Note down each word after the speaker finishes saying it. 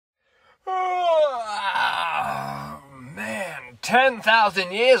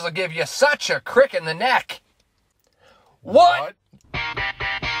10,000 years will give you such a crick in the neck. What?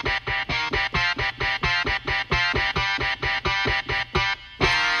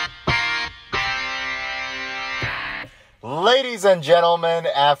 Ladies and gentlemen,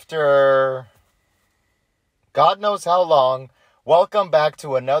 after God knows how long, welcome back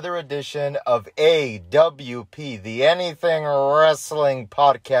to another edition of AWP, the Anything Wrestling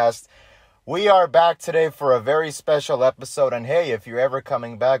Podcast. We are back today for a very special episode, and hey, if you're ever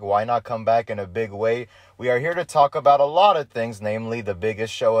coming back, why not come back in a big way? We are here to talk about a lot of things, namely the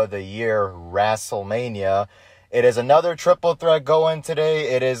biggest show of the year, WrestleMania. It is another triple threat going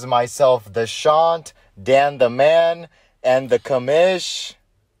today. It is myself, the Shant, Dan the Man, and the Commish.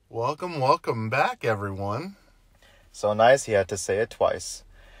 Welcome back, everyone. So nice, he had to say it twice.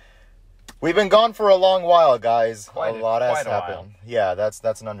 We've been gone for a long while, guys. A lot has happened. Yeah, that's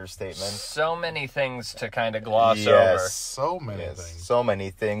an understatement. So many things to kind of gloss over. Yes, so many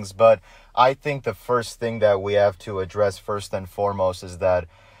things. But I think the first thing that we have to address first and foremost is that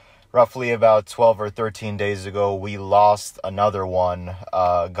roughly about 12 or 13 days ago, we lost another one,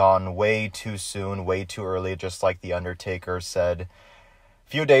 gone way too soon, way too early, just like The Undertaker said. A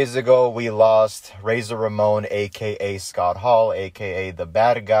few days ago, we lost Razor Ramon, a.k.a. Scott Hall, a.k.a. the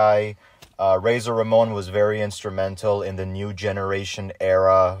bad guy. Razor Ramon was very instrumental in the new generation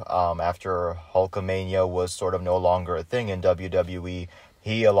era. After Hulkamania was sort of no longer a thing in WWE,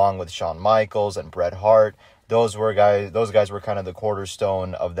 he, along with Shawn Michaels and Bret Hart, those guys were kind of the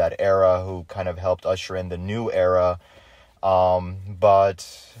cornerstone of that era, who kind of helped usher in the new era.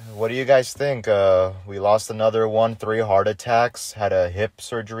 But what do you guys think? We lost another one, 3 heart attacks, had a hip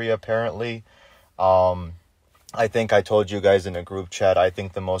surgery apparently. I think I told you guys in a group chat, I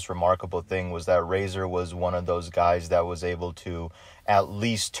think the most remarkable thing was that Razor was one of those guys that was able to at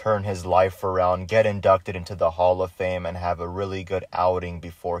least turn his life around, get inducted into the Hall of Fame, and have a really good outing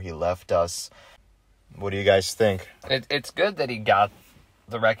before he left us. What do you guys think? It's good that he got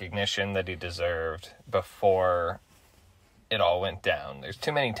the recognition that he deserved before it all went down. There's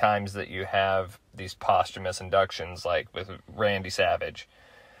too many times that you have these posthumous inductions, like with Randy Savage.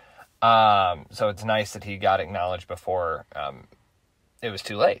 So it's nice that he got acknowledged before it was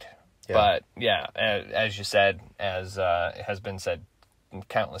too late. Yeah. But yeah, as you said, as it has been said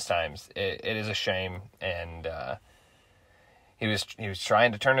countless times, it is a shame, and he was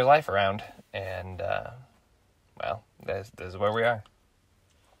trying to turn his life around, and well, this is where we are.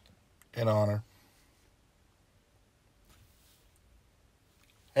 In honor.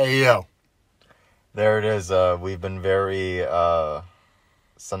 Hey yo. There it is. We've been very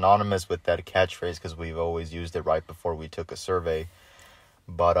synonymous with that catchphrase because we've always used it right before we took a survey.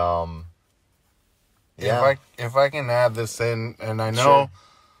 But yeah. If I can add this in, and I know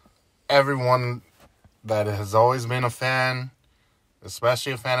everyone that has always been a fan,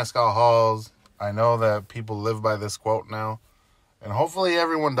 especially a fan of Scott Hall's, I know that people live by this quote now, and hopefully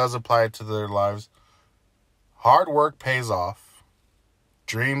everyone does apply it to their lives. Hard work pays off.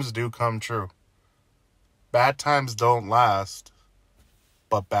 Dreams do come true. Bad times don't last,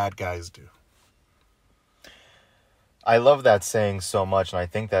 but bad guys do. I love that saying so much, and I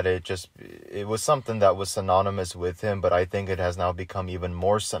think that it was something that was synonymous with him, but I think it has now become even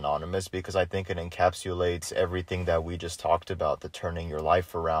more synonymous because I think it encapsulates everything that we just talked about, the turning your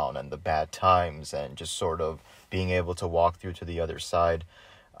life around and the bad times and just sort of being able to walk through to the other side.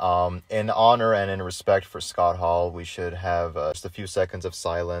 In honor and in respect for Scott Hall, we should have just a few seconds of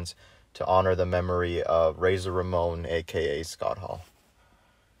silence to honor the memory of Razor Ramon, a.k.a. Scott Hall.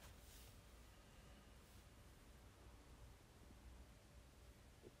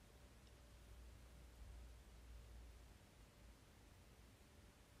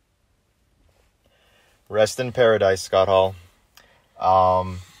 Rest in paradise, Scott Hall.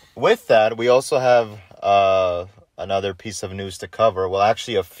 With that, we also have another piece of news to cover. Well,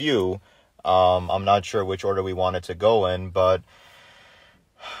 actually a few. I'm not sure which order we wanted to go in, but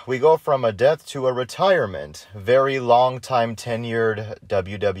we go from a death to a retirement. Very long-time tenured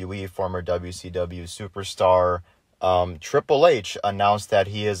WWE, former WCW superstar, Triple H announced that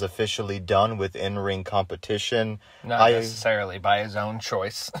he is officially done with in-ring competition. Not necessarily by his own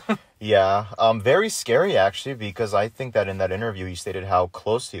choice. Yeah, very scary actually, because I think that in that interview he stated how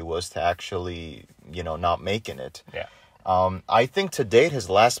close he was to actually, not making it. Yeah. I think to date his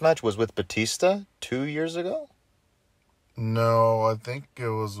last match was with Batista 2 years ago. No, I think it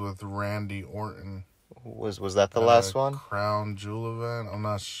was with Randy Orton. Was that the last one? Crown Jewel event? I'm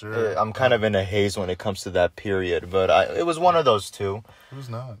not sure. I'm kind of in a haze when it comes to that period, but it was one of those two. Who's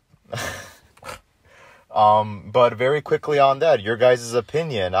not? But very quickly on that, your guys'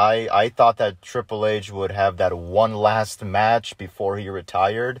 opinion. I thought that Triple H would have that one last match before he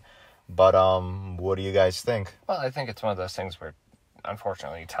retired. But what do you guys think? Well, I think it's one of those things where,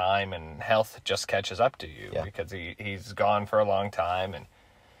 unfortunately, time and health just catches up to you because he's gone for a long time. And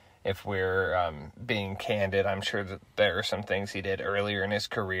if we're being candid, I'm sure that there are some things he did earlier in his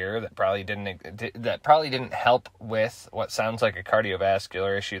career that probably didn't help with what sounds like a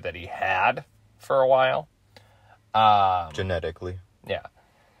cardiovascular issue that he had for a while. Genetically. Yeah.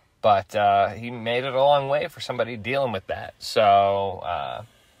 But he made it a long way for somebody dealing with that. So,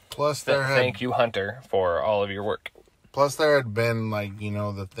 plus thank you, Hunter, for all of your work. Plus, there had been,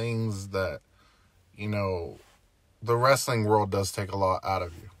 the things that, the wrestling world does take a lot out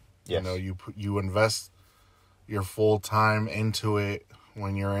of you. Yes. You invest your full time into it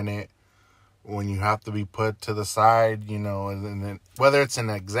when you're in it, when you have to be put to the side, and then whether it's an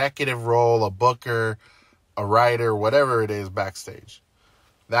executive role, a booker, a writer, whatever it is backstage,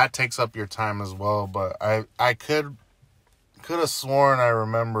 that takes up your time as well. But I could have sworn I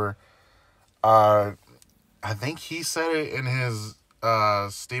remember, I think he said it in his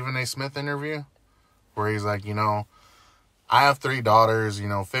Stephen A. Smith interview, where he's like, I have 3 daughters,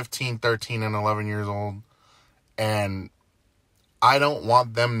 15, 13, and 11 years old, and I don't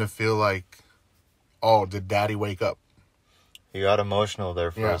want them to feel like, oh, did daddy wake up? He got emotional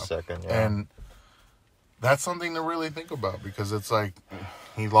there for a second. Yeah. And that's something to really think about, because it's like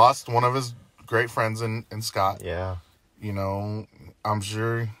he lost one of his great friends in Scott. Yeah. I'm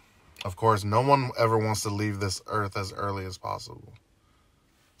sure, of course, no one ever wants to leave this earth as early as possible.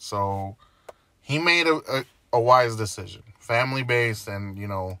 So he made a wise decision, family-based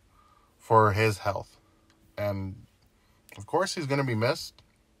and, for his health. And, of course, he's going to be missed.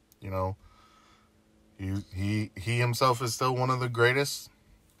 He himself is still one of the greatest.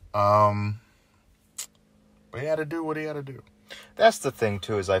 But he had to do what he had to do. That's the thing,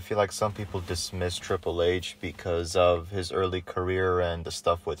 too, is I feel like some people dismiss Triple H because of his early career and the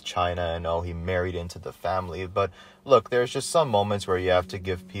stuff with China and, he married into the family. But, look, there's just some moments where you have to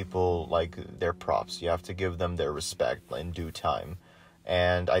give people, their props. You have to give them their respect in due time.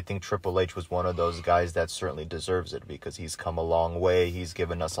 And I think Triple H was one of those guys that certainly deserves it because he's come a long way. He's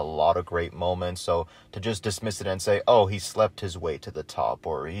given us a lot of great moments. So to just dismiss it and say, he slept his way to the top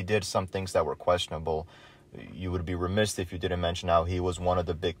or he did some things that were questionable, you would be remiss if you didn't mention how he was one of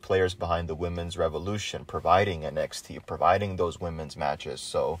the big players behind the women's revolution, providing NXT, providing those women's matches.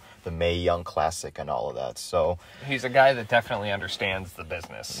 So the Mae Young Classic and all of that. So he's a guy that definitely understands the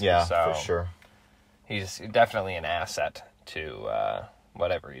business. Yeah, so for sure. He's definitely an asset to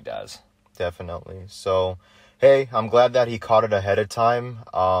whatever he does. Definitely. So, hey, I'm glad that he caught it ahead of time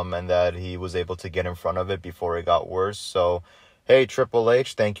and that he was able to get in front of it before it got worse. So, hey, Triple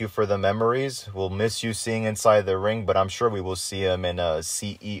H, thank you for the memories. We'll miss you seeing inside the ring, but I'm sure we will see him in a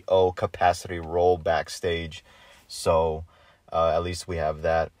CEO capacity role backstage. So, at least we have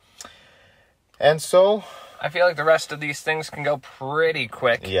that. And so I feel like the rest of these things can go pretty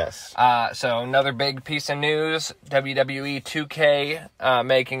quick. Yes. So another big piece of news, WWE 2K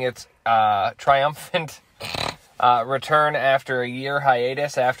making its triumphant return after a year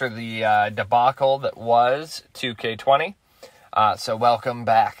hiatus after the debacle that was 2K20. So welcome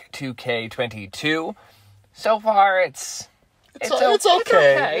back 2K22. So far it's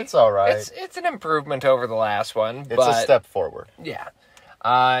okay. It's all right. It's an improvement over the last one. It's a step forward. Yeah.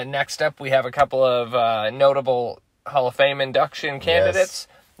 Next up, we have a couple of notable Hall of Fame induction candidates.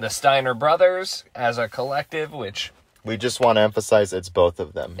 Yes. The Steiner brothers as a collective, which... We just want to emphasize it's both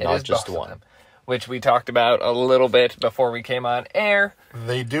of them, not just one. Them, which we talked about a little bit before we came on air.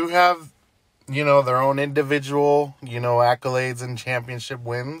 They do have, their own individual, accolades and championship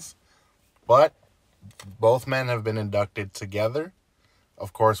wins. But both men have been inducted together.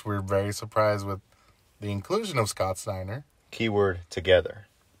 Of course, we're very surprised with the inclusion of Scott Steiner. Keyword, together.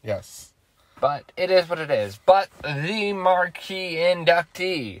 Yes. But it is what it is. But the marquee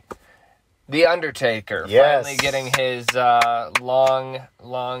inductee, The Undertaker, finally getting his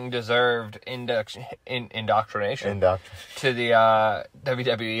long-deserved indoctrination to the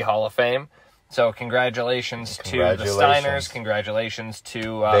WWE Hall of Fame. So congratulations to the Steiners. Congratulations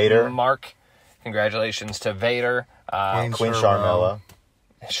to Vader. Mark. Congratulations to Vader. Queen Sharmella.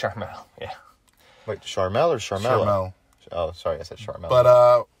 Sharmell, yeah. Wait, Sharmell or Sharmella? Sharmell. Oh, sorry, I said Sharmella.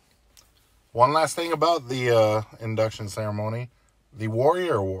 But one last thing about the induction ceremony, the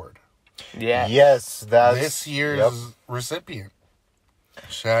Warrior Award. Yeah. Yes, that's... This year's recipient,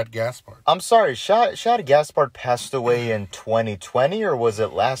 Shad Gaspard. I'm sorry, Shad Gaspard passed away in 2020, or was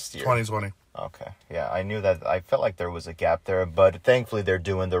it last year? 2020. Okay. Yeah, I knew that. I felt like there was a gap there, but thankfully they're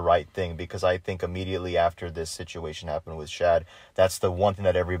doing the right thing, because I think immediately after this situation happened with Shad, that's the one thing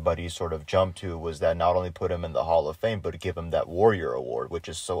that everybody sort of jumped to, was that not only put him in the Hall of Fame, but give him that Warrior Award, which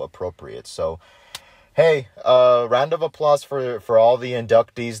is so appropriate. So, hey, round of applause for all the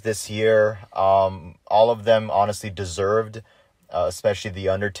inductees this year. All of them honestly deserved, especially The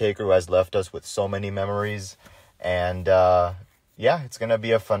Undertaker, who has left us with so many memories. And, yeah, it's going to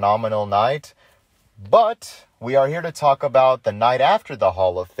be a phenomenal night. But we are here to talk about the night after the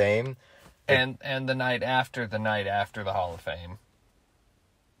Hall of Fame. And the night after the Hall of Fame.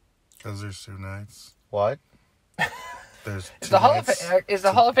 Because there's 2 nights. What? There's Is 2 the Hall of nights. Fame, is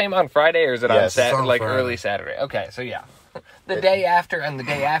the Hall of Fame on Friday, or is it on Yes, Saturday, it's on like Friday. early Saturday? Okay, so yeah. The day after and the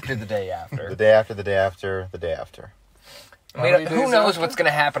day after the day after. The day after, the day after, the day after. How many Who days knows after? what's going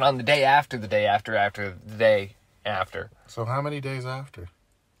to happen on the day after the day after the day after. So how many days after?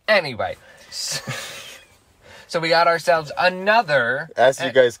 Anyway. So we got ourselves another... As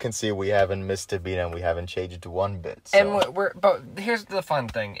you guys can see, we haven't missed a beat and we haven't changed one bit. So. And but here's the fun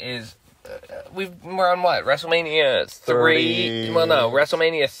thing is, we're on what? WrestleMania 3? 30. Well, no,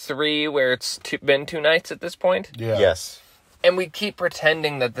 WrestleMania 3, where it's been 2 nights at this point. Yeah. Yes. And we keep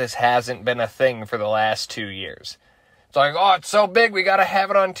pretending that this hasn't been a thing for the last 2 years. It's like, oh, it's so big, we gotta have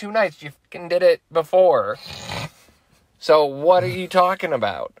it on 2 nights. You fucking did it before. So what are you talking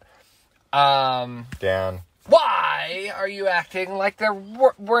about? Dan. Why are you acting like there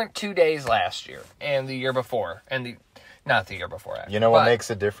weren't 2 days last year and the year before and not the year before? Actually, You know what makes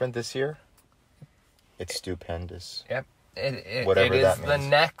it different this year? It's stupendous. Yep, Whatever it is that the means.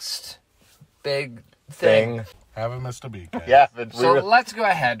 next big thing. Haven't missed a beat, guys. Yeah, but So let's go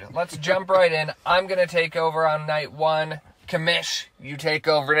ahead. Let's jump right in. I'm gonna take over on night 1. Kamish, you take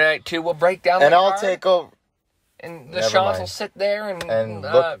over night 2. We'll break down. and the I'll card, take over and the Never Shawns mind. will sit there and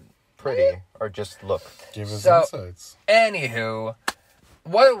look pretty, or just look. Give us So- insights. Anywho,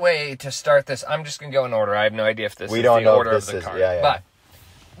 what a way to start this. I'm just going to go in order. I have no idea if this We is don't the know if order this of the is- card. yeah. But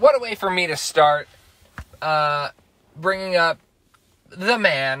what a way for me to start bringing up the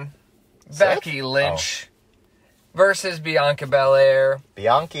man, Becky Lynch, versus Bianca Belair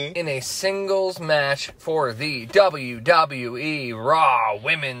Bianchi. in a singles match for the WWE Raw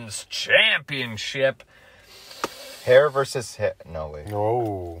Women's Championship. Hair versus hair. No, wait.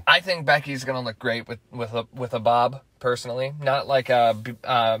 Oh. I think Becky's gonna look great with a bob, personally. Not like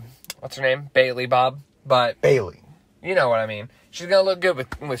what's her name? Bailey Bob, but Bailey. you know what I mean. She's gonna look good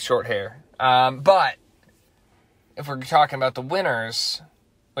with short hair. But if we're talking about the winners,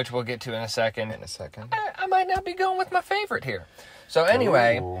 which we'll get to in a second, I might not be going with my favorite here. So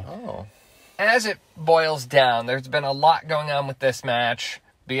anyway, Ooh. Oh. as it boils down, there's been a lot going on with this match.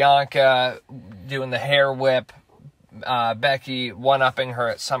 Bianca doing the hair whip. Becky one-upping her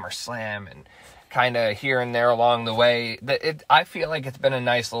at SummerSlam, and kind of here and there along the way. I feel like it's been a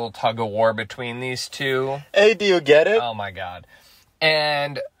nice little tug-of-war between these two. Hey, do you get it? Oh, my God.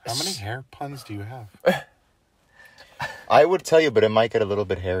 And How many hair puns do you have? I would tell you, but it might get a little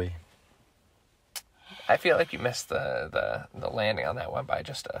bit hairy. I feel like you missed the landing on that one by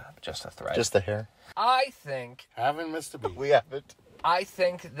just a thread. Just the hair. I think Haven't missed a beat. We haven't. I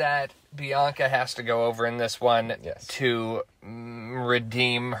think that Bianca has to go over in this one Yes. to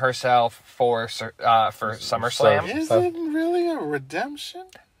redeem herself for SummerSlam. Is it really a redemption?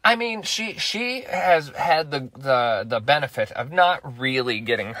 I mean, she has had the benefit of not really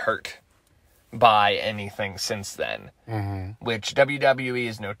getting hurt by anything since then, which WWE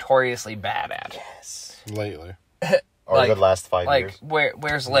is notoriously bad at. Yes. Lately. Or the last 5 years.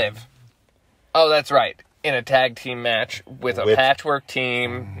 Where's Liv? Oh, that's right. In a tag team match with a patchwork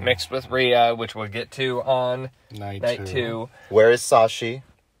team mixed with Rhea, which we'll get to on Night night 2. 2. Where is Sashi?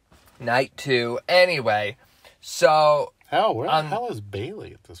 Night 2. Anyway, so Hell, where the hell is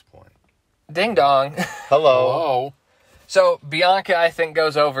Bailey at this point? ding dong. Hello. Oh. So Bianca, I think,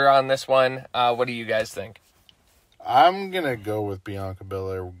 goes over on this one. What do you guys think? I'm going to go with Bianca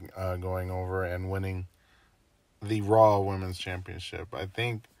Belair going over and winning the Raw Women's Championship. I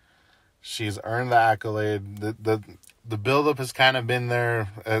think she's earned the accolade. The build-up has kind of been there.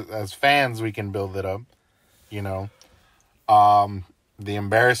 As fans, we can build it up, you know. The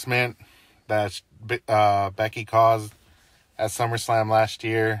embarrassment that Becky caused at SummerSlam last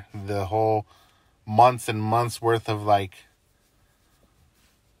year, the whole months and months worth of, like,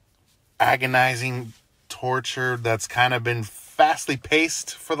 agonizing torture that's kind of been fastly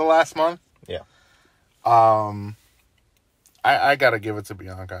paced for the last month. Yeah. I gotta give it to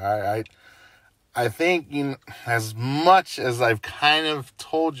Bianca. I think, you know, as much as I've kind of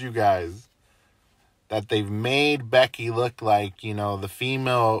told you guys that they've made Becky look like, you know, the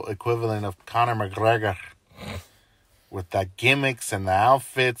female equivalent of Conor McGregor. With the gimmicks and the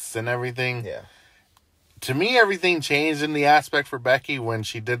outfits and everything. Yeah. To me, everything changed in the aspect for Becky when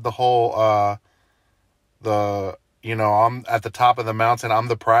she did the whole, I'm at the top of the mountain, I'm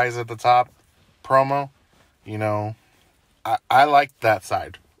the prize at the top promo. You know, I liked that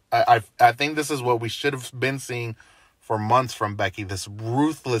side. I think this is what we should have been seeing for months from Becky. This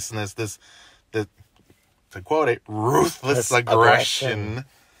ruthlessness, to quote it, ruthless aggression.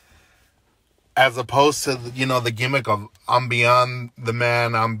 As opposed to, you know, the gimmick of, I'm beyond the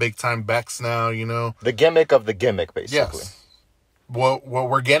man, I'm big time Bex now, you know. The gimmick of the gimmick, basically. Yes. What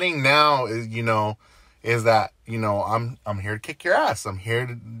we're getting now is, you know, is that, you know, I'm here to kick your ass. I'm here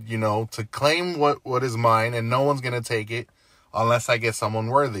to, you know, to claim what is mine, and no one's going to take it unless I get someone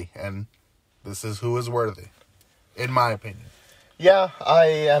worthy. And this is who is worthy, in my opinion. Yeah, I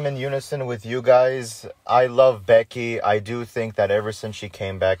am in unison with you guys. I love Becky. I do think that ever since she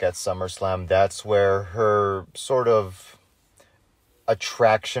came back at SummerSlam, that's where her sort of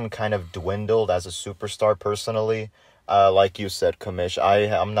attraction kind of dwindled as a superstar personally. Like you said, Kamish, I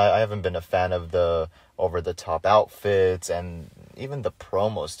haven't been a fan of the over-the-top outfits and even the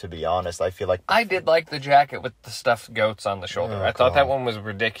promos, to be honest. I feel like... I did like the jacket with the stuffed goats on the shoulder. Oh, I thought that one was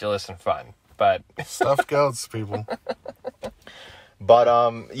ridiculous and fun, but... Stuffed goats, people.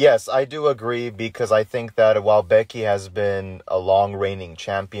 But, yes, I do agree because I think that while Becky has been a long reigning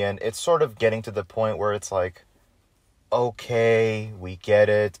champion, it's sort of getting to the point where it's like, okay, we get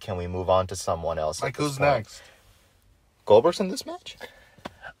it. Can we move on to someone else? Like, who's next? Goldberg's in this match?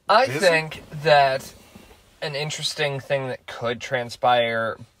 I think that an interesting thing that could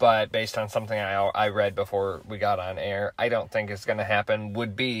transpire, but based on something I read before we got on air, I don't think is going to happen,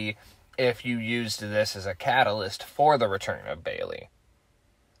 would be if you used this as a catalyst for the return of Bayley.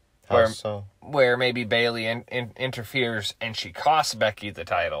 How so? Where maybe Bayley interferes and she costs Becky the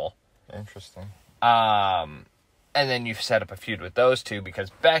title. Interesting. And then you've set up a feud with those two because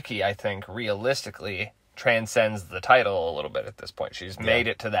Becky, I think, realistically transcends the title a little bit at this point. She's made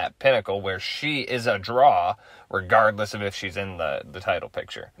it to that pinnacle where she is a draw regardless of if she's in the title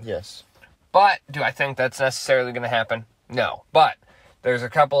picture. Yes. But do I think that's necessarily going to happen? No. But there's a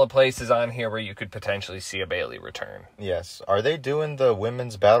couple of places on here where you could potentially see a Bayley return. Yes. Are they doing the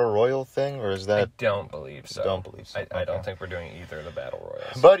women's battle royal thing, or is that... I don't believe so. I don't think we're doing either of the battle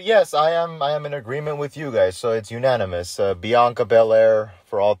royals. But yes, I am in agreement with you guys, so it's unanimous. Bianca Belair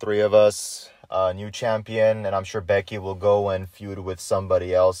for all three of us, new champion, and I'm sure Becky will go and feud with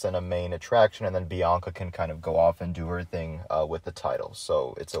somebody else in a main attraction, and then Bianca can kind of go off and do her thing with the title.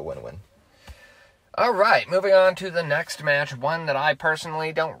 So it's a win-win. All right, moving on to the next match, one that I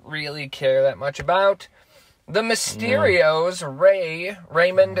personally don't really care that much about. The Mysterios,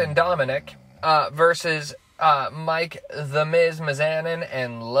 Raymond, and Dominic versus Mike, The Miz, Mizanin,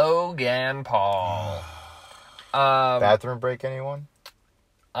 and Logan Paul. Bathroom break, anyone?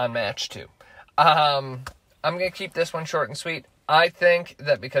 On match 2. I'm going to keep this one short and sweet. I think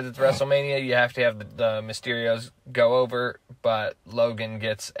that because it's WrestleMania, you have to have the Mysterios go over, but Logan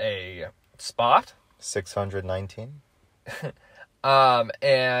gets a spot. 619. And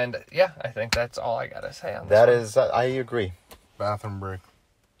yeah, I think that's all I gotta say on this. That is, I agree. Bathroom break.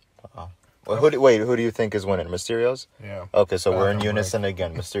 Well, who do you think is winning? Mysterios? Yeah. Okay, so we're in unison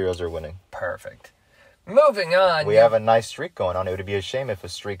again. Mysterios are winning. Perfect. Moving on. We have a nice streak going on. It would be a shame if a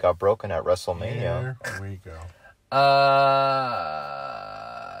streak got broken at WrestleMania. Here we go.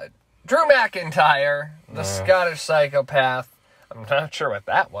 Drew McIntyre, the Scottish psychopath. I'm not sure what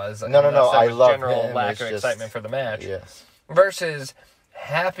that was. No. I love general him. lack It's of just, excitement for the match. Yes. Versus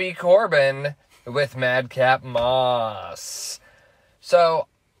Happy Corbin with Madcap Moss. So,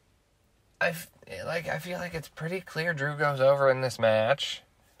 I feel like it's pretty clear Drew goes over in this match.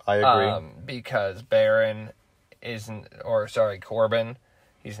 I agree. Because Corbin, he's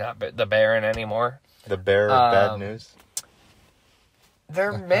not the Baron anymore. The bearer of bad news.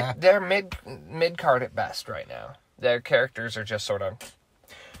 They're mid card at best right now. Their characters are just sort of...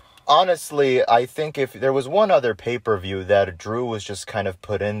 Honestly, I think if there was one other pay-per-view that Drew was just kind of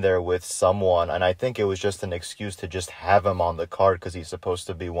put in there with someone, and I think it was just an excuse to just have him on the card because he's supposed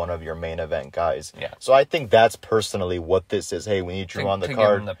to be one of your main event guys. Yeah. So I think that's personally what this is. Hey, we need Drew on the to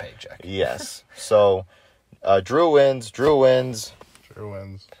card. Give him the paycheck. Yes. So, Drew wins.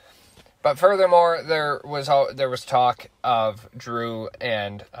 But furthermore, there was talk of Drew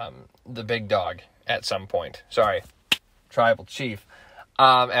and the big dog at some point. Sorry, Tribal Chief.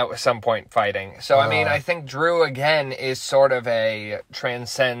 At some point fighting. So, I mean, I think Drew, again, is sort of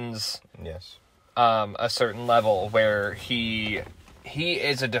transcends yes, a certain level where he he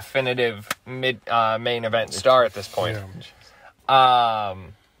is a definitive main event star at this point.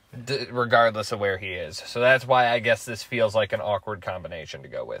 Regardless of where he is. So that's why I guess this feels like an awkward combination to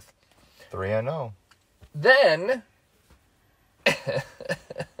go with. 3-0. Then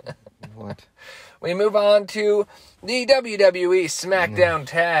What? we move on to the WWE SmackDown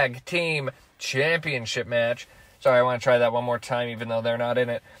Tag Team Championship match. Sorry, I want to try that one more time, even though they're not in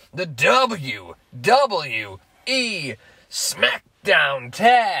it. The WWE SmackDown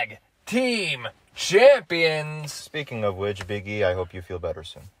Tag Team Champions. Speaking of which, Big E, I hope you feel better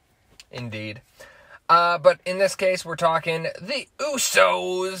soon. Indeed. But in this case, we're talking the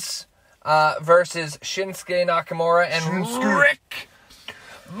Usos versus Shinsuke Nakamura and Rick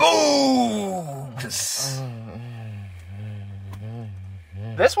Boogs.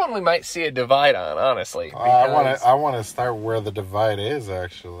 This one we might see a divide on, honestly. Because, I want to start where the divide is,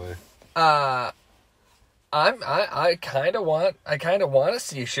 actually. I kind of want to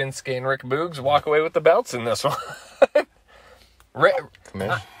see Shinsuke and Rick Boogs walk away with the belts in this one.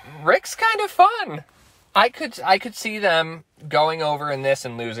 Rick's kind of fun. I could see them going over in this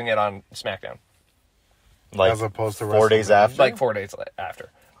and losing it on SmackDown. Like as opposed to 4 days after? Like 4 days after.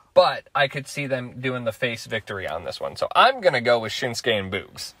 But I could see them doing the face victory on this one. So I'm going to go with Shinsuke and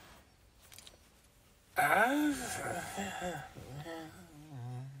Boogs.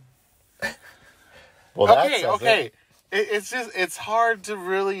 Well, okay. It's hard to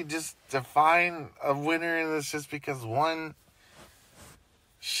really just define a winner in this just because one,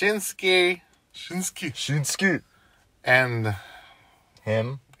 Shinsuke, and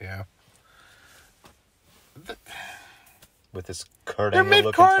him. Yeah. With his card. They're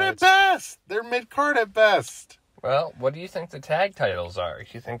mid-card at best. Well, what do you think the tag titles are?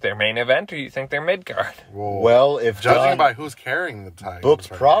 You think they're main event or you think they're mid-card? Well, if judging by who's carrying the titles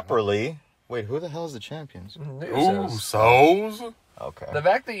booked right properly. Now. Wait, who the hell is the champions? Usos. Okay. The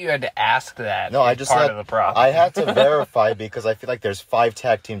fact that you had to ask that is part of the problem. I had to verify because I feel like there's 5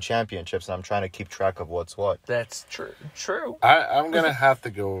 tag team championships and I'm trying to keep track of what's what. That's true. I'm going to have to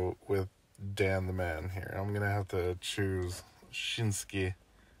go with Dan the Man here. I'm going to have to choose Shinsuke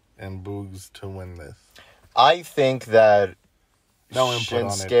and Boogs to win this. I think that no input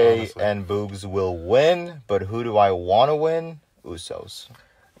Shinsuke and Boogs will win, but who do I want to win? Usos.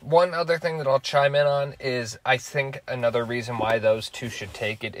 One other thing that I'll chime in on is I think another reason why those two should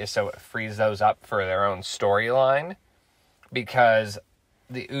take it is so it frees those up for their own storyline, because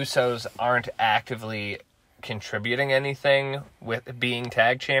the Usos aren't actively contributing anything with being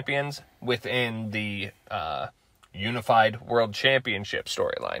tag champions within the Unified World Championship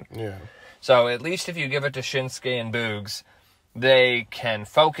storyline. Yeah. So at least if you give it to Shinsuke and Boogs, they can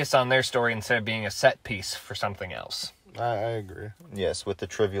focus on their story instead of being a set piece for something else. I agree. Yes, with the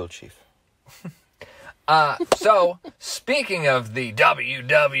Trivial Chief. So, speaking of the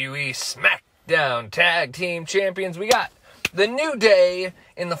WWE SmackDown Tag Team Champions, we got the New Day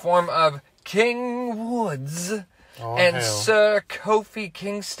in the form of King Woods and Sir Kofi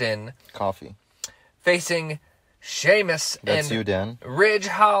Kingston. Coffee. Facing Sheamus That's and you, Dan. Ridge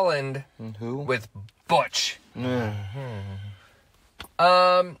Holland Who? with Butch.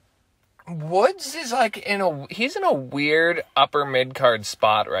 Woods is like he's in a weird upper mid-card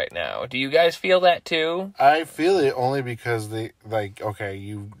spot right now. Do you guys feel that too? I feel it only because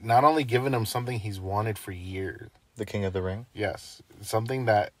you not only given him something he's wanted for years. The King of the Ring? Yes. Something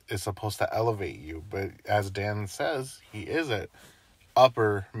that is supposed to elevate you. But as Dan says, he is at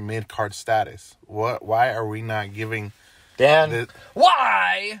upper mid-card status. Why are we not giving Dan?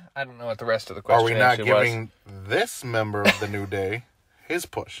 Why? I don't know what the rest of the question was. Are we not giving this member of the New Day his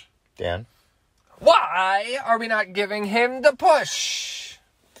push? Dan? Why are we not giving him the push?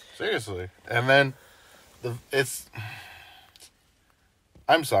 Seriously. And then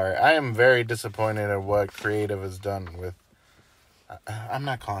I'm sorry. I am very disappointed at what creative has done with I'm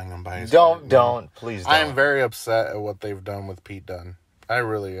not calling him by his name. Please don't. I am very upset at what they've done with Pete Dunne. I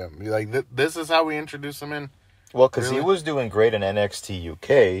really am. Like this is how we introduce him in? Well, because he was doing great in NXT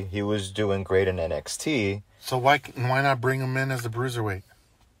UK. He was doing great in NXT. So why not bring him in as the Bruiserweight?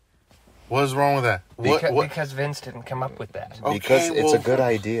 What is wrong with that? Because Vince didn't come up with that. Because it's a good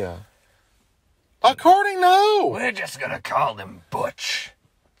idea. According to... We're just going to call him Butch.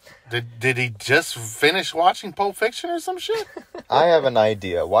 Did he just finish watching Pulp Fiction or some shit? I have an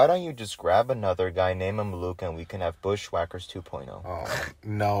idea. Why don't you just grab another guy, name him Luke, and we can have Bushwhackers 2.0. Oh,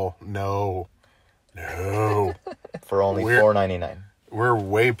 no. For only $4.99. We're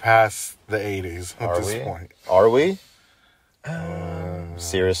way past the 80s at this point. Are we?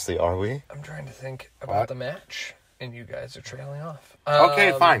 Seriously, are we? I'm trying to think about the match, and you guys are trailing off.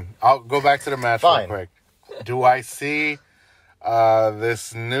 Okay, fine. I'll go back to the match real quick. Do I see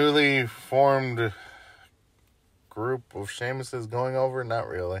This newly formed group of Sheamuses going over? Not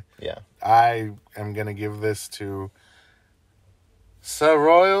really. Yeah. I am going to give this to Sir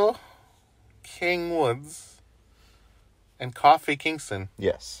Royal King Woods and Kofi Kingston.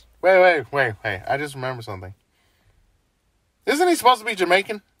 Yes. Wait. I just remembered something. Isn't he supposed to be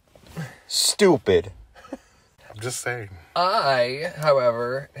Jamaican? Stupid. I'm just saying. I,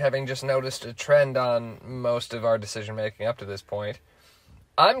 however, having just noticed a trend on most of our decision-making up to this point,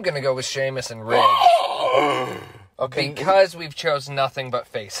 I'm going to go with Sheamus and Ridge. Okay. Because we've chosen nothing but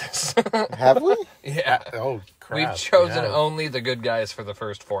faces. Have we? Yeah. Oh, crap. We've chosen Yeah. only the good guys for the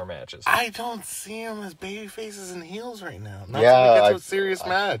first 4 matches. I don't see them as baby faces and heels right now. Not Yeah, till we get to I- a serious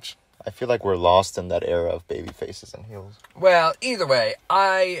match. I feel like we're lost in that era of baby faces and heels. Well, either way,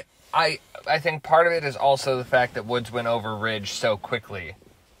 I think part of it is also the fact that Woods went over Ridge so quickly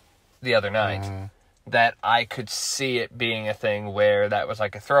the other night that I could see it being a thing where that was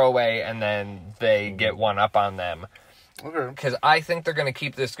like a throwaway and then they get one up on them. Okay. Because I think they're going to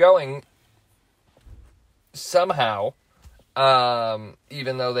keep this going somehow,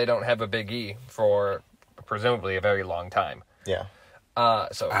 even though they don't have a Big E for presumably a very long time. Yeah.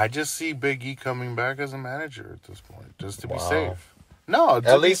 So I just see Big E coming back as a manager at this point, just to be Wow. safe. No, to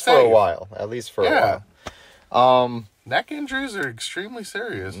At be least for a safe. while. At least for Yeah. a while. Neck injuries are extremely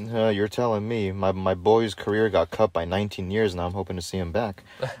serious. You're telling me. My boy's career got cut by 19 years, and I'm hoping to see him back.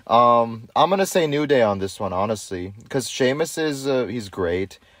 I'm gonna say New Day on this one, honestly, because Sheamus is he's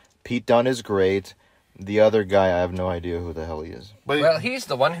great. Pete Dunne is great. The other guy, I have no idea who the hell he is. But well, he's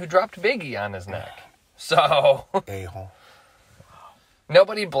the one who dropped Big E on his neck. So a-hole.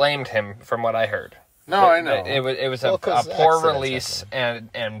 nobody blamed him, from what I heard. No, I know. It was Well, a 'cause poor accidents release,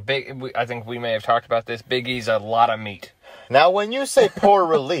 and Big. I think we may have talked about this. Big E's a lot of meat. Now, when you say poor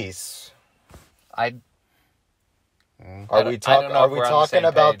release, I are don't- we I talking? don't know Are if we we're on the talking same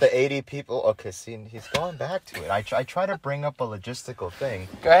about page. the 80 people? Okay, see, he's going back to it. I try to bring up a logistical thing.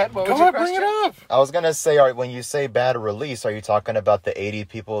 go ahead. What was Go your ahead, bring question? it up. I was gonna say, when you say bad release, are you talking about the 80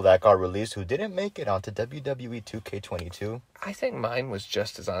 people that got released who didn't make it onto WWE 2K22? I think mine was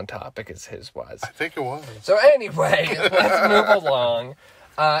just as on topic as his was. I think it was. So anyway, let's move along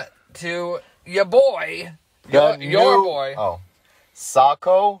to your boy, your boy. Oh,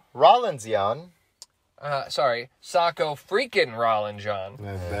 Sako Rollinsian. Sako freaking Rollins John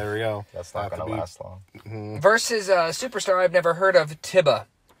There we go. That's not Have to gonna be last long. versus a superstar I've never heard of, Tiba.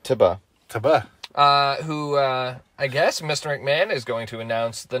 Tiba. Taba. Who I guess Mr. McMahon is going to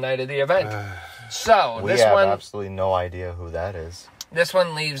announce the night of the event. So We this have one, absolutely no idea who that is. this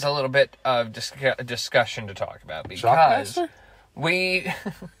one leaves a little bit of discussion to talk about because Shockmaster?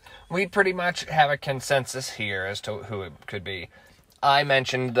 we pretty much have a consensus here as to who it could be. I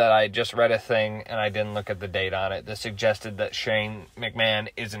mentioned that I just read a thing and I didn't look at the date on it that suggested that Shane McMahon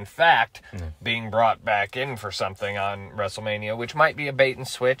is in fact being brought back in for something on WrestleMania, which might be a bait and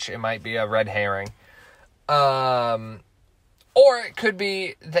switch. It might be a red herring. Or it could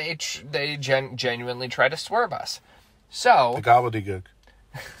be they genuinely try to swerve us. So, The gobbledygook.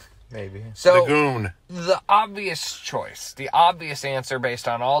 Maybe. so The goon. the obvious choice, the obvious answer based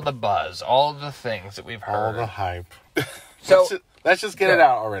on all the buzz, all the things that we've All heard. the hype. So, let's just get it Yeah.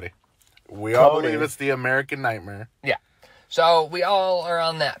 out already. We all Cody. believe it's the American Nightmare. yeah. So we all are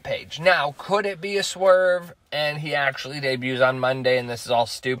on that page. Now, could it be a swerve and he actually debuts on Monday and this is all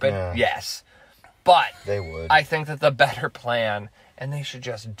stupid? Yeah. Yes. But They would. I think that the better plan, and they should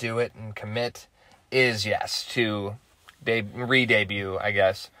just do it and commit, is yes, to re-debut, I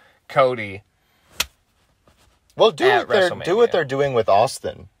guess, Cody. Well, do at what they're WrestleMania. doing with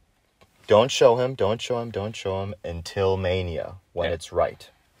Austin. Don't show him until Mania when Yeah. it's right.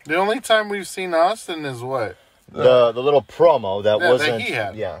 The only time we've seen Austin is what? The little promo that Yeah, that wasn't. he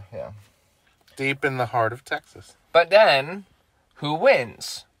had. Yeah. Deep in the heart of Texas. But then, who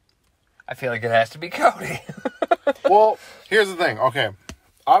wins? I feel like it has to be Cody. Well, here's the thing. Okay.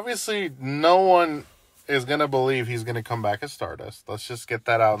 Obviously, no one is going to believe he's going to come back as Stardust. Let's just get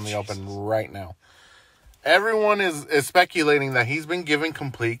that out in the open right now. Everyone is speculating that he's been given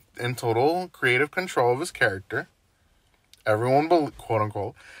complete and total creative control of his character. Everyone, quote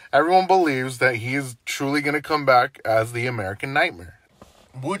unquote, everyone believes that he is truly going to come back as the American Nightmare.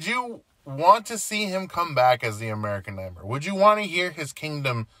 Would you want to see him come back as the American Nightmare? Would you want to hear his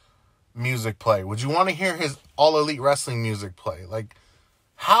Kingdom music play? Would you want to hear his All Elite Wrestling music play? Like,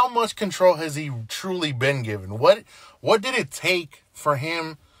 how much control has he truly been given? What did it take for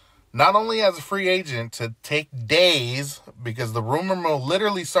him, not only as a free agent, to take days, because the rumor mill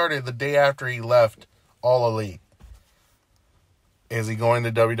literally started the day after he left All Elite, Is he going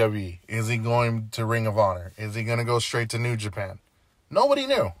to WWE? Is he going to Ring of Honor? Is he going to go straight to New Japan? Nobody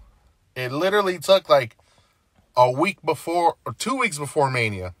knew. It literally took like a week before or 2 weeks before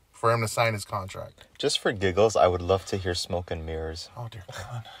Mania for him to sign his contract. Just for giggles, I would love to hear Smoke and Mirrors. Oh, dear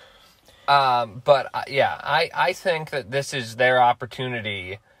God. I think that this is their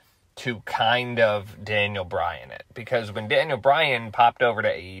opportunity to kind of Daniel Bryan it. Because when Daniel Bryan popped over to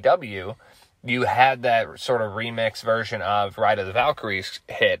AEW, you had that sort of remix version of Ride of the Valkyries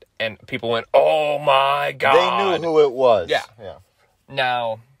hit, and people went, oh my God. They knew who it was. Yeah.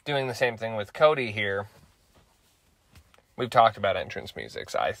 Now, doing the same thing with Cody here, we've talked about entrance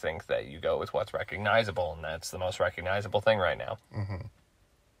musics. I think that you go with what's recognizable, and that's the most recognizable thing right now. Mm-hmm.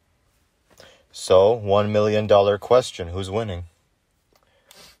 So, $1 million question. Who's winning?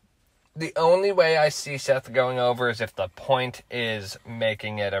 The only way I see Seth going over is if the point is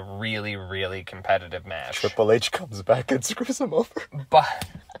making it a really, really competitive match. Triple H comes back and screws him over. But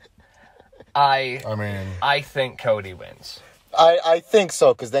I think Cody wins. I think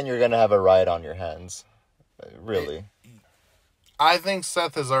so, because then you're going to have a riot on your hands. Really. I think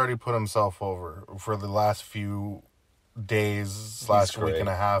Seth has already put himself over for the last few days, last week and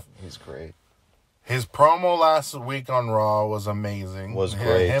a half. He's great. His promo last week on Raw was amazing. Was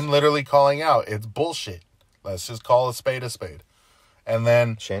great. Him literally calling out, it's bullshit. Let's just call a spade a spade. And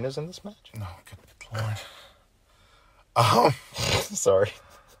then... Shayna's in this match? No, good Lord. Sorry.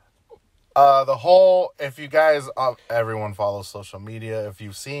 The whole... If you guys... everyone follows social media. If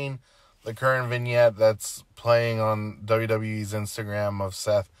you've seen the current vignette that's playing on WWE's Instagram of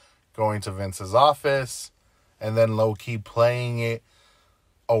Seth going to Vince's office and then low-key playing it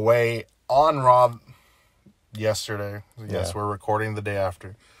away on Raw yesterday. Yes, we're recording the day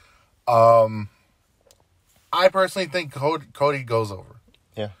after. I personally think Cody goes over.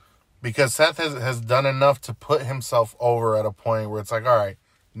 Yeah. Because Seth has done enough to put himself over at a point where it's like, all right,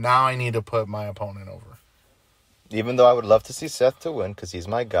 now I need to put my opponent over. Even though I would love to see Seth to win because he's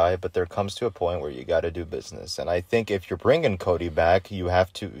my guy, but there comes to a point where you got to do business. And I think if you're bringing Cody back, he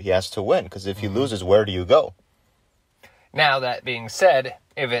has to win, because if he loses, where do you go? Now, that being said,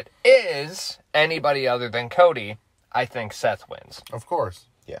 if it is anybody other than Cody, I think Seth wins. Of course.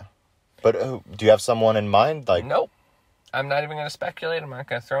 Yeah. But do you have someone in mind? Nope. I'm not even going to speculate. I'm not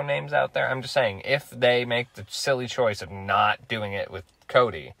going to throw names out there. I'm just saying, if they make the silly choice of not doing it with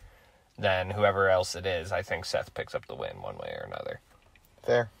Cody, then whoever else it is, I think Seth picks up the win one way or another.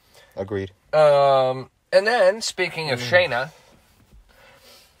 Fair. Agreed. And then, speaking of Shayna,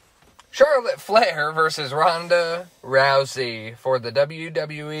 Charlotte Flair versus Ronda Rousey for the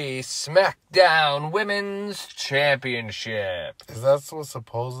WWE SmackDown Women's Championship. Is that what's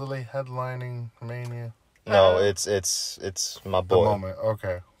supposedly headlining Mania? No, it's my boy. The moment.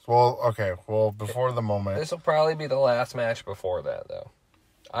 Okay. Well, before the moment. This will probably be the last match before that, though.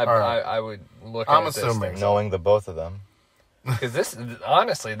 I would look at this. I'm assuming. Knowing the both of them. Because this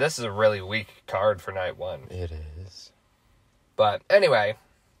is a really weak card for night one. It is. But anyway,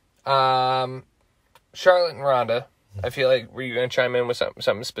 Charlotte and Ronda, I feel like, were you going to chime in with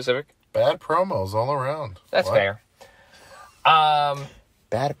something specific? Bad promos all around. That's fair.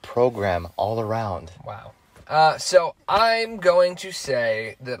 Bad program all around. Wow. So I'm going to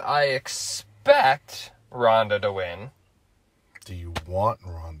say that I expect Ronda to win. Do you want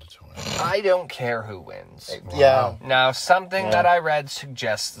Ronda to win? I don't care who wins. Yeah. Now, something that I read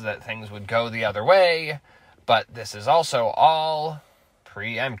suggests that things would go the other way, but this is also all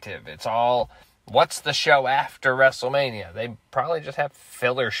preemptive. It's all, what's the show after WrestleMania? They probably just have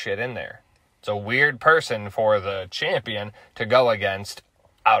filler shit in there. It's a weird person for the champion to go against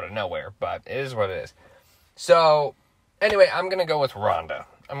out of nowhere, but it is what it is. So, anyway, I'm going to go with Ronda.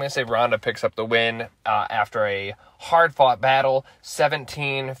 I'm going to say Ronda picks up the win after a hard-fought battle,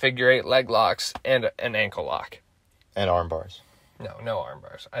 17 figure-8 leg locks, and an ankle lock. And arm bars. No arm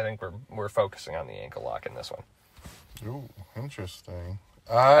bars. I think we're focusing on the ankle lock in this one. Ooh, interesting.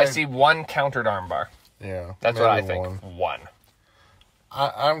 I see one countered arm bar. Yeah. That's what I think. One.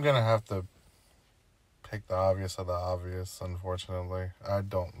 I'm going to have to pick the obvious of the obvious, unfortunately. I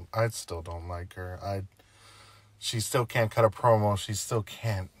still don't like her. She still can't cut a promo. She still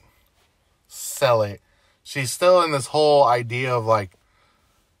can't sell it. She's still in this whole idea of, like,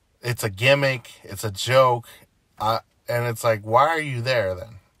 it's a gimmick, it's a joke, and it's like, why are you there,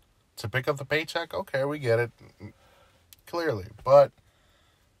 then? To pick up the paycheck? Okay, we get it. Clearly. But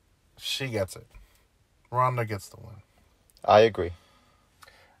she gets it. Ronda gets the win. I agree.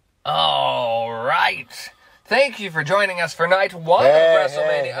 All right. Thank you for joining us for night one of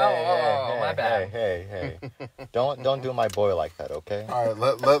WrestleMania. My bad. Hey. Don't do my boy like that, okay? All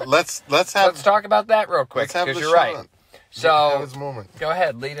right, let's talk about that real quick, because you're right. So, have his moment. Go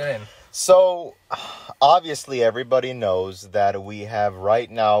ahead, lead it in. So, obviously, everybody knows that we have right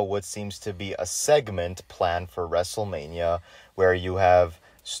now what seems to be a segment planned for WrestleMania where you have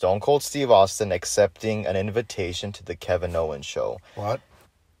Stone Cold Steve Austin accepting an invitation to the Kevin Owens show. What?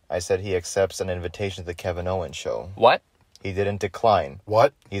 I said he accepts an invitation to the Kevin Owens show. What? He didn't decline.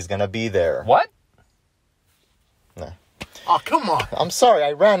 What? He's going to be there. What? Nah. Oh, come on. I'm sorry,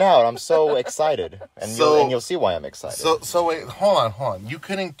 I ran out. I'm so excited. And, you'll see why I'm excited. So wait, hold on. You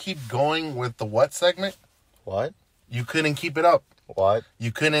couldn't keep going with the what segment? What? You couldn't keep it up. What?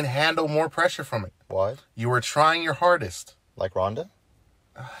 You couldn't handle more pressure from it. What? You were trying your hardest. Like Rhonda?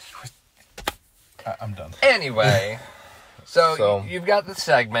 I'm done. Anyway, so you've got the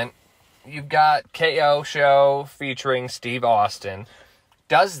segment. You've got KO show featuring Steve Austin.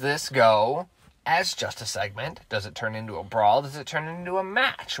 Does this go as just a segment? Does it turn into a brawl? Does it turn into a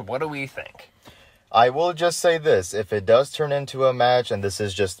match? What do we think? I will just say this. If it does turn into a match, and this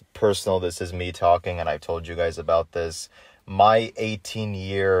is just personal, this is me talking, and I've told you guys about this, my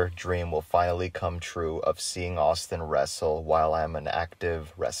 18-year dream will finally come true of seeing Austin wrestle while I'm an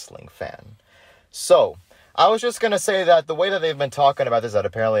active wrestling fan. So, I was just going to say that the way that they've been talking about this, that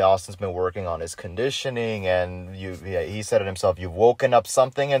apparently Austin's been working on his conditioning, and he said it himself, you've woken up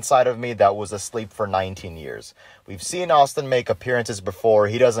something inside of me that was asleep for 19 years. We've seen Austin make appearances before.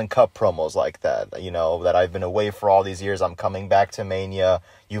 He doesn't cut promos like that. You know, that I've been away for all these years. I'm coming back to Mania.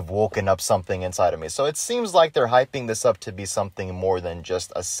 You've woken up something inside of me. So it seems like they're hyping this up to be something more than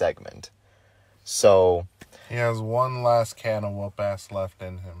just a segment. So He has one last can of whoop-ass left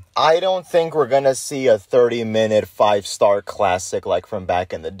in him. I don't think we're going to see a 30-minute 5-star classic like from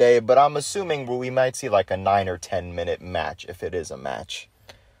back in the day, but I'm assuming we might see like a 9 or 10-minute match if it is a match.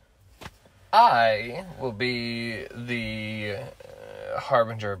 I will be the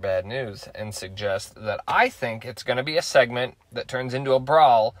harbinger of bad news and suggest that I think it's going to be a segment that turns into a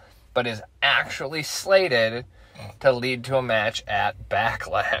brawl, but is actually slated to lead to a match at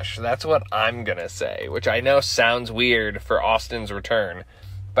Backlash. That's what I'm going to say, which I know sounds weird for Austin's return,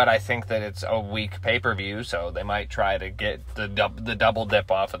 but I think that it's a weak pay-per-view, so they might try to get the double dip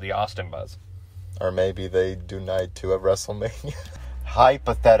off of the Austin buzz. Or maybe they do night 2 at WrestleMania.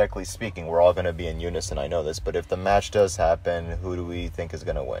 Hypothetically speaking, we're all going to be in unison, I know this, but if the match does happen, who do we think is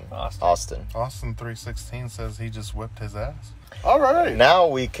going to win? Austin. Austin 316 says he just whipped his ass. All right. Now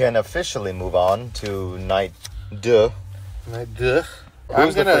we can officially move on to night 2.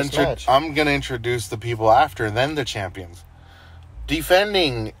 I'm gonna introduce the people after, then the champions.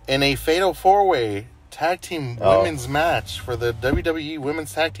 Defending in a fatal 4-way tag team women's match for the WWE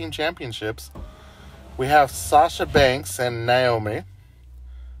Women's Tag Team Championships, we have Sasha Banks and Naomi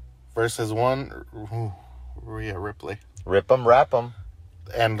versus Rhea Ripley. Rip 'em, rap 'em.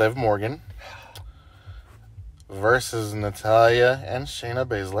 And Liv Morgan versus Natalya and Shayna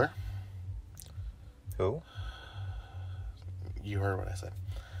Baszler. Who? You heard what I said.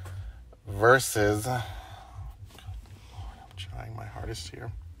 Versus, I'm trying my hardest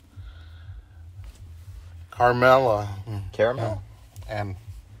here, Carmella. Caramel? And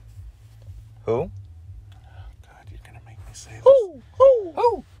Who? God, you're gonna make me say this.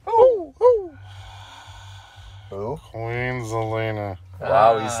 Who? Queen Zelina.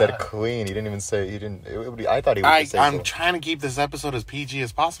 Wow, he said queen. He didn't even say, I thought he would say I'm so. trying to keep this episode as PG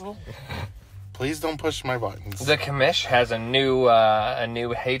as possible. Please don't push my buttons. The commish has a new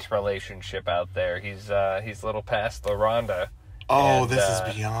hate relationship out there. He's a little past the Ronda. Oh, and, this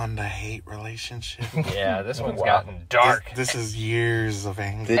is beyond a hate relationship. Yeah, this one's gotten dark. This is years of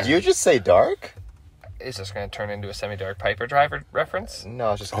anger. Did you just say dark? Is this going to turn into a semi-dark Piper Driver reference? No,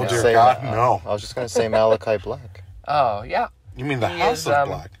 I was just going dear to say God, no. I was just going to say Malachi Black. Oh, yeah. You mean the He House is, of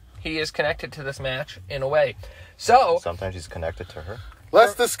Black? He is connected to this match in a way. So, Sometimes he's connected to her.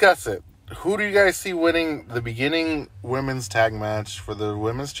 Let's discuss it. Who do you guys see winning the beginning women's tag match for the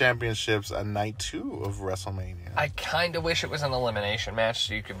women's championships on night 2 of WrestleMania? I kind of wish it was an elimination match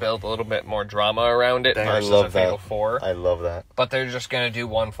so you could build a little bit more drama around it I versus love a Fatal that. 4. I love that. But they're just going to do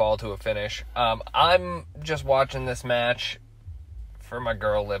one fall to a finish. I'm just watching this match for my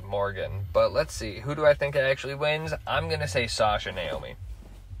girl Liv Morgan. But let's see. Who do I think actually wins? I'm going to say Sasha Naomi.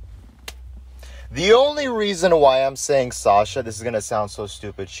 The only reason why I'm saying Sasha, this is going to sound so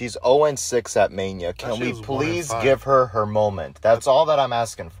stupid, she's 0-6 at Mania. Can we please give her her moment? That's all that I'm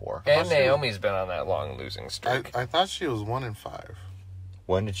asking for. And Naomi's been on that long losing streak. I thought she was 1-5.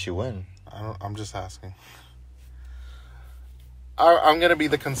 When did she win? I'm just asking. I'm going to be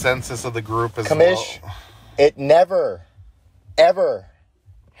the consensus of the group as Commish, well. it never, ever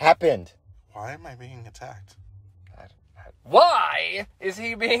happened. Why am I being attacked? Why is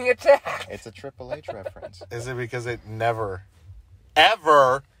he being attacked? It's a Triple H reference. Is it because it never,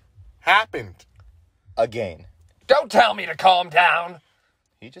 ever happened? Again. Don't tell me to calm down.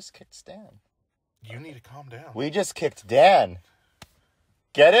 He just kicked Stan. You need to calm down. We just kicked Dan.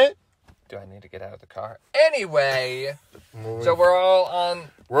 Get it? Do I need to get out of the car? Anyway, so we're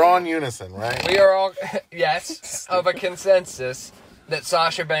on unison, right? We are all, yes, of a consensus that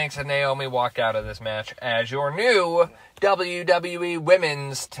Sasha Banks and Naomi walk out of this match as your new WWE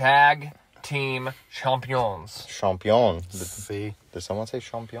Women's Tag Team Champions. Champion. See, Did someone say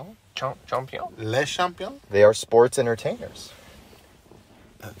champion? Champion? Les Champions. They are sports entertainers.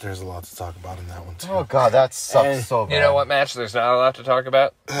 There's a lot to talk about in that one too. Oh god, that sucks so bad. You know what match there's not a lot to talk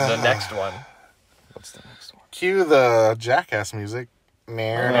about? The next one. What's the next one? Cue the Jackass music.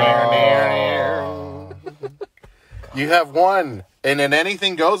 You have one in an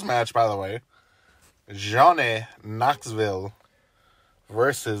anything goes match, by the way. Johnny Knoxville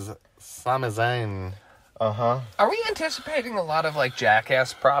versus Sami Zayn. Uh-huh. Are we anticipating a lot of like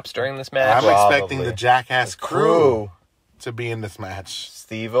Jackass props during this match? I'm Probably. expecting the Jackass crew to be in this match.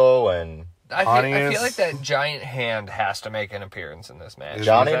 Steve-O and I feel like that giant hand has to make an appearance in this match.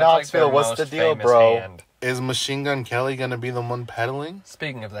 Johnny That's, like, Knoxville, their what's most the deal, famous bro? hand. Is Machine Gun Kelly going to be the one pedaling?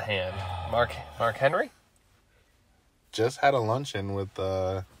 Speaking of the hand, Mark Henry? Just had a luncheon with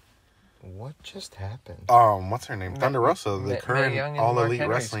what just happened? what's her name? Thunder Rosa, the Mae current Young and All Mark Elite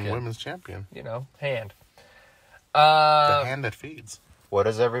Henry's Wrestling kid. Women's Champion. You know, hand. The hand that feeds. What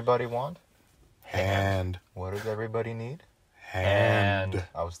does everybody want? Hand. What does everybody need? Hand.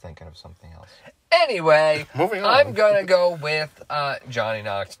 I was thinking of something else. Anyway, Moving on. I'm gonna go with Johnny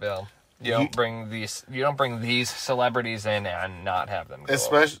Knoxville. You don't bring these celebrities in and not have them go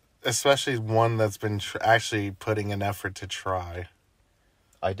over. Especially one that's been actually putting an effort to try.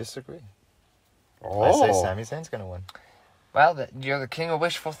 I disagree. Oh. I say Sami Zayn's gonna win. Well, you're the king of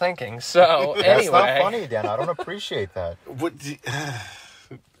wishful thinking. So That's anyway, not funny, Dan. I don't appreciate that. What do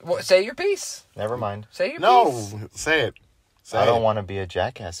say your piece. Never mind. Say your no, piece. say it. Say I don't it. want to be a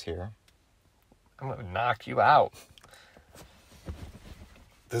jackass here. I'm gonna knock you out.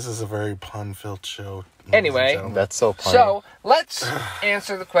 This is a very pun-filled show. Anyway. That's so funny. So let's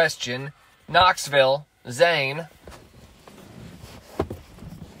answer the question: Knoxville, Zayn.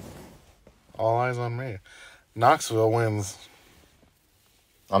 All eyes on me. Knoxville wins.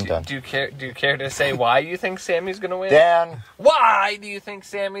 I'm done. Do you care to say why you think Sammy's gonna win? Dan, Why do you think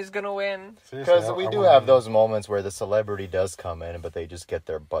Sammy's gonna win? Seriously, because we do have those moments where the celebrity does come in, but they just get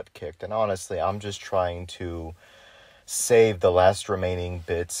their butt kicked. And honestly, I'm just trying to save the last remaining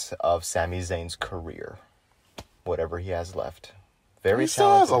bits of Sami Zayn's career. Whatever he has left. Very He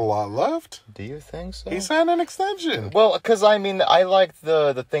still has talented. a lot left. Do you think so? He signed an extension. Well, because I mean, I liked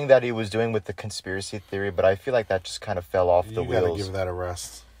the thing that he was doing with the conspiracy theory, but I feel like that just kind of fell off the You gotta wheels. give that a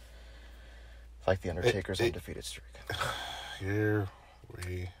rest. Like the Undertaker's undefeated streak. Here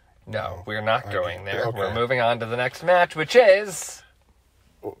we... No, we're not going there. Okay. We're moving on to the next match, which is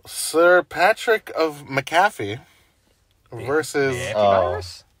Sir Patrick of McAfee versus the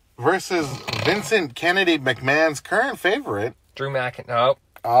antivirus. versus Vincent Kennedy McMahon's current favorite, Drew McIntyre. No,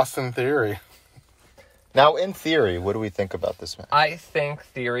 Austin Theory. Now, in theory, what do we think about this match? I think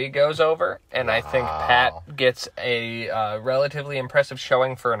Theory goes over, and I think Pat gets a relatively impressive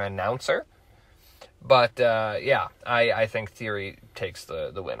showing for an announcer. But yeah, I think Theory takes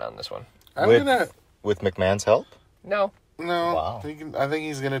the win on this one. With McMahon's help? No, Wow. I think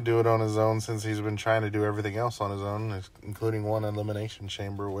he's gonna do it on his own since he's been trying to do everything else on his own, including one elimination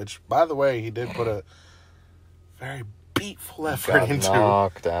chamber. Which, by the way, he did put a very beatful effort Got into.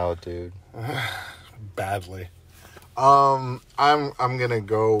 knocked out, dude. Badly. I'm gonna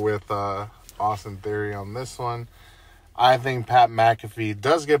go with Austin Theory on this one. I think Pat McAfee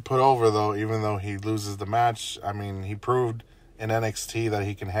does get put over though, even though he loses the match. I mean, he proved in NXT that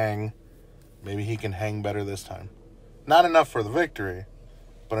he can hang. Maybe he can hang better this time. Not enough for the victory,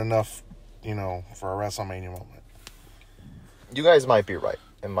 but enough, for a WrestleMania moment. You guys might be right.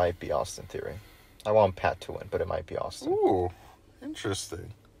 It might be Austin Theory. I want Pat to win, but it might be Austin. Ooh,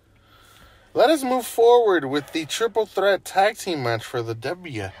 interesting. Let us move forward with the triple threat tag team match for the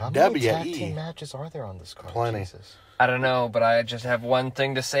WWE. How many tag team matches are there on this card? Plenty. Jesus. I don't know, but I just have one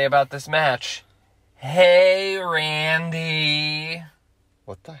thing to say about this match. Hey, Randy.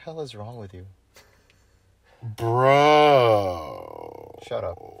 What the hell is wrong with you? Bro. Shut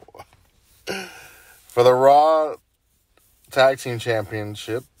up. For the Raw Tag Team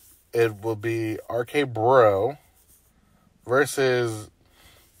Championship, it will be RK Bro versus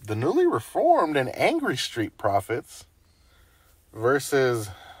the newly reformed and angry Street Profits versus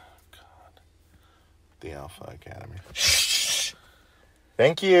the Alpha Academy.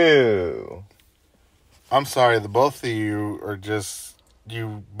 Thank you. I'm sorry, the both of you are just...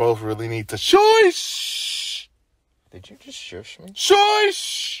 You both really need to shush! Did you just shush me?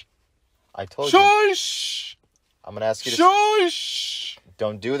 Shush! I told you. Shush! I'm going to ask you to... Shush!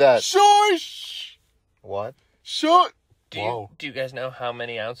 Don't do that. Shush! What? Shush! Do you guys know how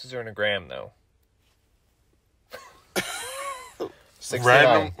many ounces are in a gram, though?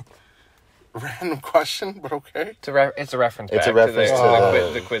 69. Random question, but okay. It's a reference back It's a reference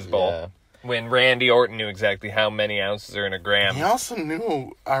to the quiz bowl. Yeah. When Randy Orton knew exactly how many ounces are in a gram. He also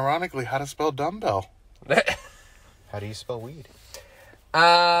knew, ironically, how to spell dumbbell. How do you spell weed?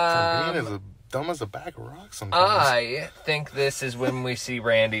 Being as dumb as a bag of rocks sometimes. I think this is when we see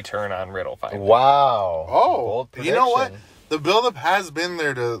Randy turn on Riddle finally. Wow. Oh, Bold you know what? prediction. The buildup has been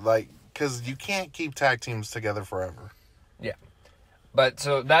there to, like, because you can't keep tag teams together forever. Yeah. But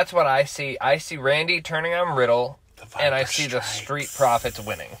so that's what I see. I see Randy turning on Riddle, and I see the Street Profits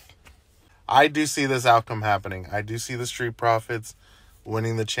winning. I do see this outcome happening. I do see the Street Profits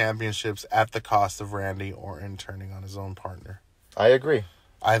winning the championships at the cost of Randy Orton turning on his own partner. I agree.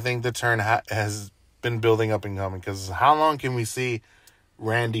 I think the turn has been building up and coming, because how long can we see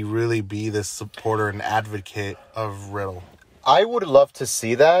Randy really be this supporter and advocate of Riddle? I would love to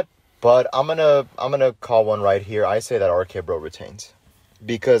see that, but I'm gonna call one right here. I say that RK Bro retains,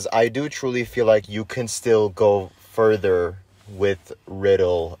 because I do truly feel like you can still go further with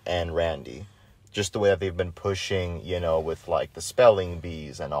Riddle and Randy, just the way that they've been pushing, with like the spelling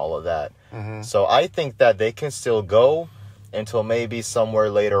bees and all of that. Mm-hmm. So I think that they can still go until maybe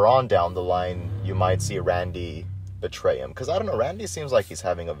somewhere later on down the line you might see Randy betray him, because I don't know, Randy seems like he's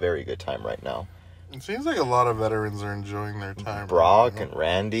having a very good time right now. It seems like a lot of veterans are enjoying their time. Brock right now. and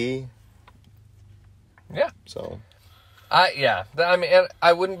Randy. Yeah. So I mean,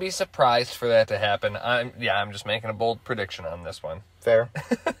 I wouldn't be surprised for that to happen. I'm just making a bold prediction on this one. fair.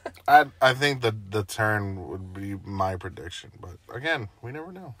 I think the turn would be my prediction, but again, we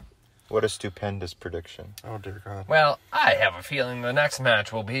never know. What a stupendous prediction. Oh dear God. Well, I have a feeling the next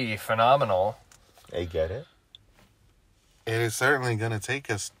match will be phenomenal. I get it. It is certainly going to take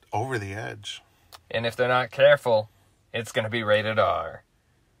us over the edge. And if they're not careful, it's going to be rated R.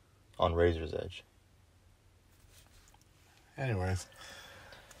 On Razor's Edge. Anyways,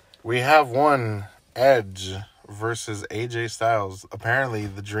 we have one Edge versus AJ Styles. Apparently,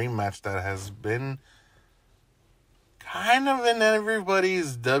 the dream match that has been kind of in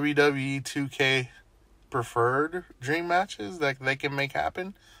everybody's WWE 2K preferred dream matches that they can make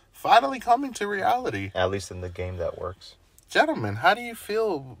happen, finally coming to reality. At least in the game that works. Gentlemen, how do you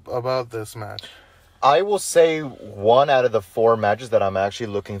feel about this match? I will say one out of the 4 matches that I'm actually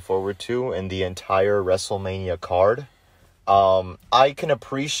looking forward to in the entire WrestleMania card. I can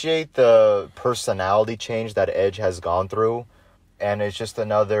appreciate the personality change that Edge has gone through. And it's just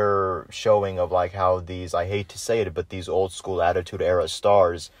another showing of like how these, I hate to say it, but these old school Attitude Era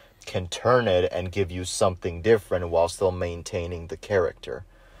stars can turn it and give you something different while still maintaining the character.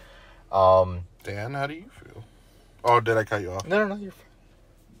 Dan, how do you feel? Oh, did I cut you off? No, you're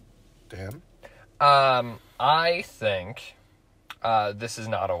Dan? I think this is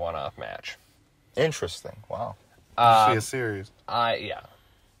not a one-off match. interesting. Wow. You see a series.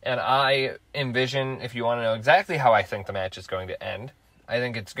 And I envision, if you want to know exactly how I think the match is going to end, I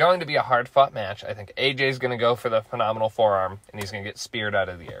think it's going to be a hard-fought match. I think AJ's going to go for the phenomenal forearm, and he's going to get speared out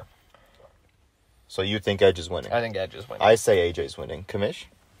of the air. So you think Edge is winning? I think Edge is winning. I say AJ's winning. Commish?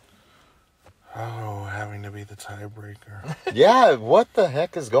 Oh, having to be the tiebreaker. Yeah, what the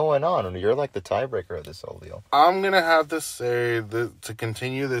heck is going on? You're like the tiebreaker of this whole deal. I'm going to have to say that to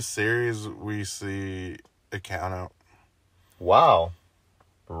continue this series, we see a count out. Wow.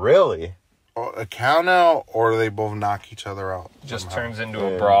 Really? A count out, or they both knock each other out. Just somehow. turns into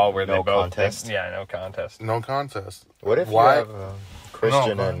a brawl where no they both... contest? No contest. No contest. What if Why? you have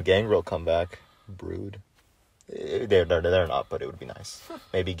Christian No, and Gangrel come back? Brood. They're not, but it would be nice.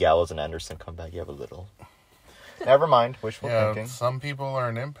 Maybe Gallows and Anderson come back. You have a little... Never mind. Wishful Yeah, thinking. some people are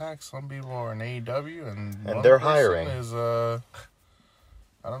in Impact, some people are in AEW, and one they're person hiring. Is I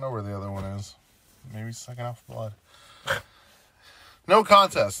don't know where the other one is. Maybe sucking off blood. No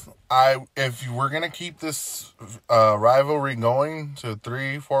contest. If we're gonna keep this rivalry going to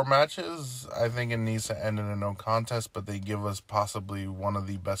 3-4 matches, I think it needs to end in a no contest. But they give us possibly one of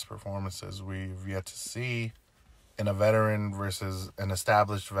the best performances we've yet to see in a veteran versus an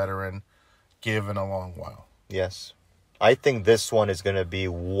established veteran, give in a long while. Yes. I think this one is going to be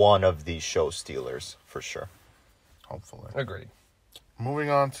one of the show stealers, for sure. Hopefully. Agreed. Moving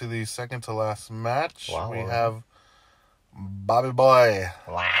on to the second to last match, Wow. we have Bobby Boy.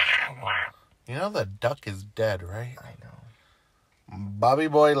 You know the duck is dead, right? I know. Bobby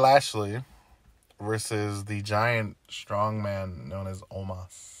Boy Lashley versus the giant strongman known as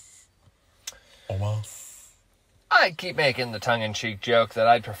Omos. I keep making the tongue-in-cheek joke that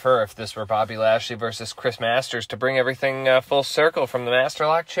I'd prefer if this were Bobby Lashley versus Chris Masters to bring everything full circle from the Master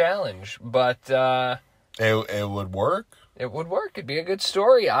Lock Challenge. But it would work. It would work. It'd be a good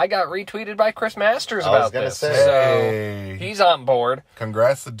story. I got retweeted by Chris Masters I was about gonna this. say. Hey. So he's on board.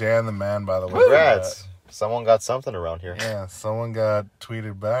 Congrats to Dan the Man, by the way. Congrats. Someone got something around here. Yeah, someone got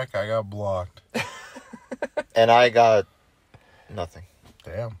tweeted back. I got blocked. And I got nothing.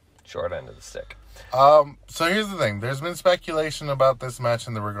 Damn. Short end of the stick. So here's the thing. There's been speculation about this match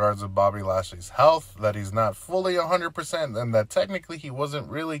in the regards of Bobby Lashley's health, that he's not fully 100%, and that technically he wasn't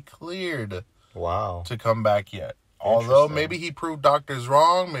really cleared Wow. to come back yet. Although maybe he proved doctors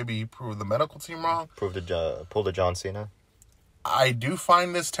wrong, maybe he proved the medical team wrong. Pulled a John Cena. I do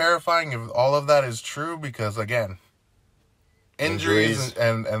find this terrifying if all of that is true because, again, injuries.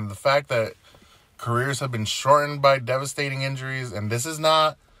 And the fact that careers have been shortened by devastating injuries, and this is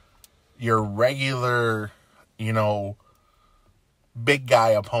not your regular, big guy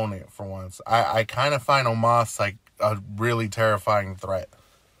opponent for once. I kind of find Omos like a really terrifying threat,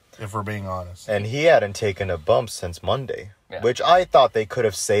 if we're being honest. And he hadn't taken a bump since Monday. Yeah. Which I thought they could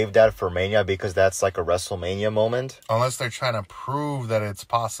have saved that for Mania because that's like a WrestleMania moment. Unless they're trying to prove that it's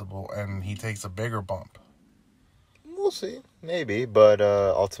possible and he takes a bigger bump. We'll see. Maybe. But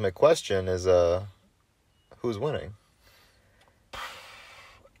ultimate question is who's winning?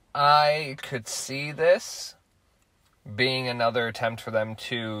 I could see this being another attempt for them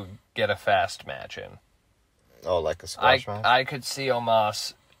to get a fast match in. Oh, like a squash match? I could see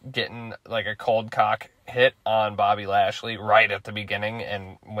Omos getting like a cold cock hit on Bobby Lashley right at the beginning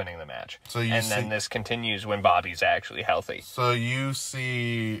and winning the match. Then this continues when Bobby's actually healthy. So you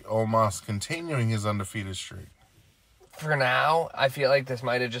see Omos continuing his undefeated streak. For now, I feel like this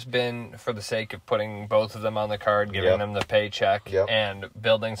might have just been for the sake of putting both of them on the card, giving them the paycheck, and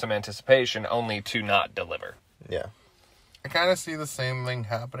building some anticipation, only to not deliver. Yeah. I kind of see the same thing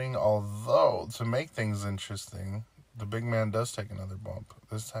happening, although to make things interesting, the big man does take another bump.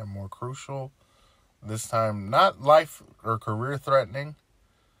 This time more crucial. This time not life or career threatening,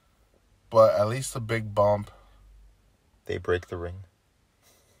 but at least a big bump. They break the ring.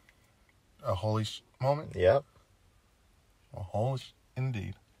 A holy moment? Yep. A holy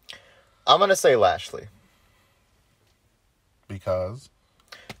indeed. I'm going to say Lashley. Because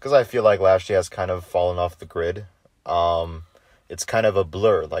I feel like Lashley has kind of fallen off the grid. It's kind of a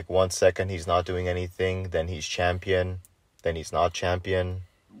blur. Like 1 second he's not doing anything, then he's champion, then he's not champion.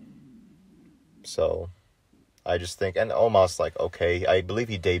 So I just think, and Omos, like, okay, I believe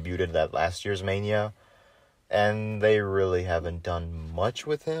he debuted at that last year's Mania, and they really haven't done much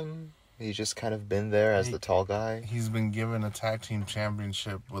with him. He's just kind of been there as the tall guy. He's been given a tag team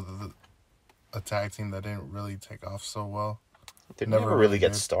championship with a tag team that didn't really take off so well. They never really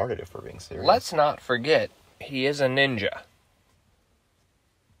get started, if we're being serious. Let's not forget, he is a ninja.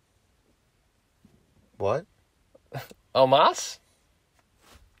 What? Omos?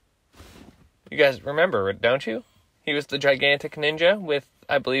 You guys remember, don't you? He was the gigantic ninja with,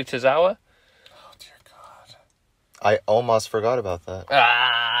 I believe, Tozawa. Oh, dear God. I almost forgot about that.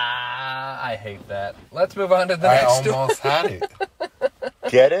 I hate that. Let's move on to the next I almost had it.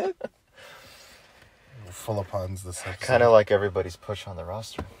 Get it? We're full of puns this episode. Kind of like everybody's push on the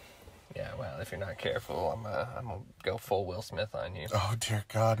roster. Yeah, well, if you're not careful, I'm gonna go full Will Smith on you. Oh, dear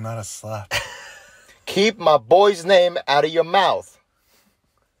God, not a slap. Keep my boy's name out of your mouth.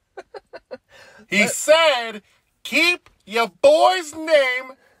 He said, keep your boy's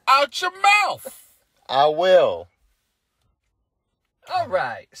name out your mouth. I will. All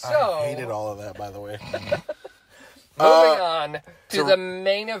right, so I hated all of that, by the way. moving on to the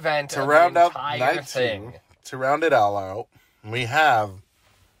main event To of round the out entire night thing. to round it all out, we have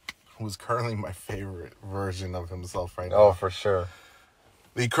who's currently my favorite version of himself right now. Oh, for sure.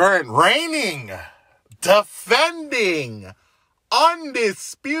 The current reigning, defending,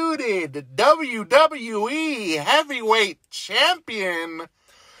 undisputed WWE heavyweight champion,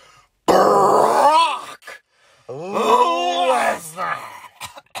 Brock Lesnar.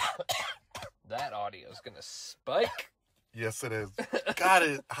 That audio is gonna spike. Yes, it is.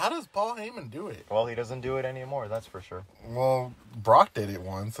 God, how does Paul Heyman do it? Well, he doesn't do it anymore, that's for sure. Well, Brock did it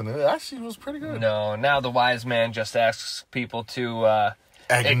once, and it actually was pretty good. No, now the wise man just asks people to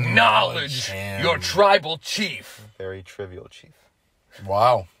acknowledge him. your tribal chief. Very trivial, Chief.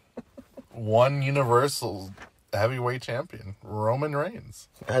 Wow. One Universal heavyweight champion, Roman Reigns.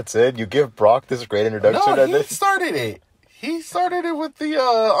 That's it? You give Brock this great introduction? No, at he this? started it. He started it with the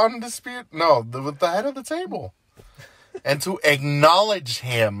undisputed. No, with the head of the table. and to acknowledge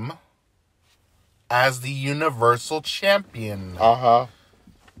him as the Universal Champion.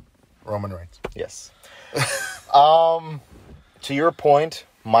 Roman Reigns. Yes. To your point,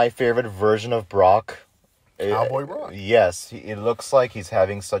 my favorite version of Brock. Cowboy Brock. Yes. It looks like he's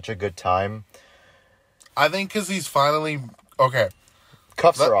having such a good time. I think because he's finally... Okay.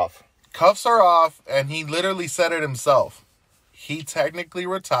 Cuffs are off. Cuffs are off, and he literally said it himself. He technically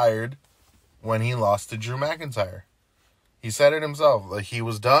retired when he lost to Drew McIntyre. He said it himself. Like, he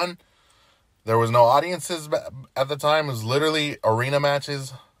was done. There was no audiences at the time. It was literally arena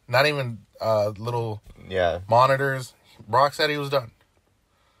matches. Not even little monitors. Brock said he was done.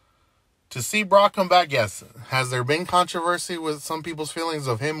 To see Brock come back, yes. Has there been controversy with some people's feelings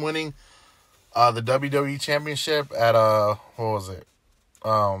of him winning the WWE Championship at what was it?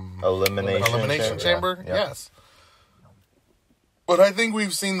 Elimination Chamber? Yeah. Yes. But I think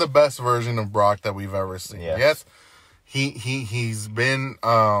we've seen the best version of Brock that we've ever seen. Yes. He's been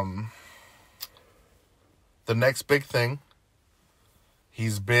the next big thing.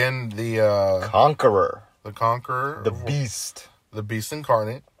 He's been the Conqueror. The Conqueror. The Beast. The Beast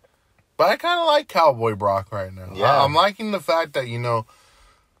incarnate. But I kind of like Cowboy Brock right now. Yeah. I'm liking the fact that,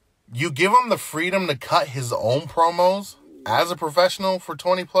 you give him the freedom to cut his own promos. As a professional for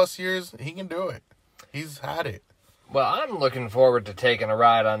 20 plus years, he can do it. He's had it. Well, I'm looking forward to taking a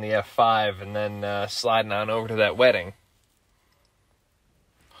ride on the F5 and then sliding on over to that wedding.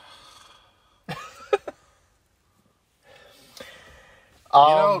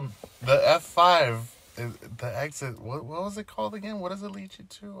 The F5, the exit, what was it called again? What does it lead you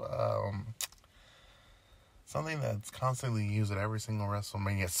to? Something that's constantly used at every single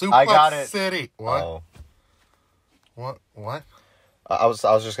WrestleMania. Suplex I got it. City. What? Oh. What? I was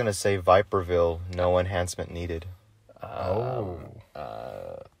just gonna say Viperville. No enhancement needed. Oh.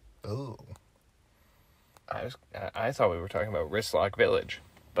 I thought we were talking about Wristlock Village,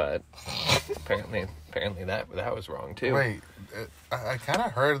 but apparently that was wrong too. Wait, I kind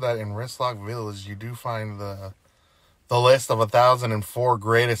of heard that in Wristlock Village you do find the list of 1,004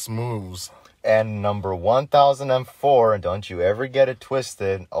 greatest moves. And number 1004, don't you ever get it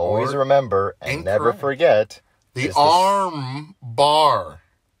twisted. Always remember and never forget. The arm bar.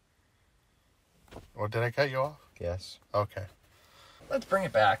 What, did I cut you off? Yes. Okay. Let's bring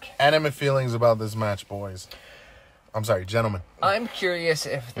it back. Animate feelings about this match, boys. I'm sorry, gentlemen. I'm curious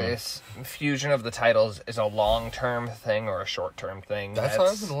if this fusion of the titles is a long-term thing or a short-term thing. That's what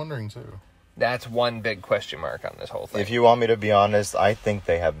I've been wondering, too. That's one big question mark on this whole thing. If you want me to be honest, I think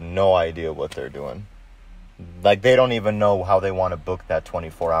they have no idea what they're doing. Like, they don't even know how they want to book that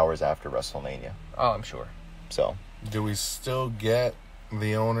 24 hours after WrestleMania. Oh, I'm sure. So, do we still get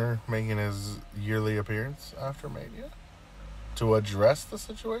the owner making his yearly appearance after Mania to address the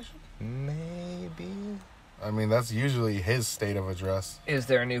situation? maybe. I mean, that's usually his state of address. Is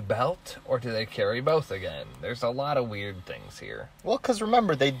there a new belt, or do they carry both again? There's a lot of weird things here. Well, because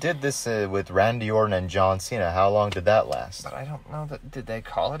remember, they did this with Randy Orton and John Cena. How long did that last? But I don't know did they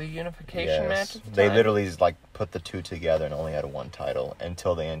call it a unification match at the They time? literally put the two together and only had one title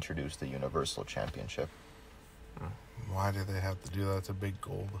until they introduced the Universal Championship. Why did they have to do that to Big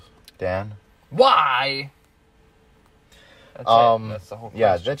Gold? Dan? Why? That's it. That's the whole question.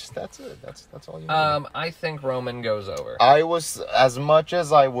 Yeah, that's it. That's all you need. I think Roman goes over. I was, as much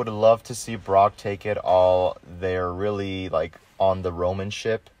as I would love to see Brock take it all, they're really on the Roman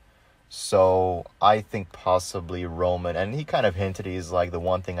ship. So I think possibly Roman, and he kind of hinted he's the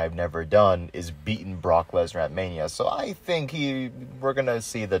one thing I've never done is beaten Brock Lesnar at Mania. So I think we're gonna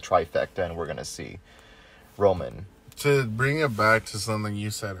see the trifecta, and we're gonna see Roman. To bring it back to something you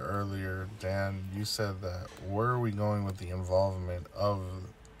said earlier, Dan, you said that where are we going with the involvement of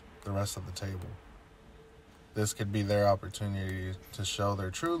the rest of the table? This could be their opportunity to show their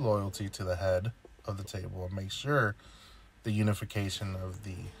true loyalty to the head of the table and make sure the unification of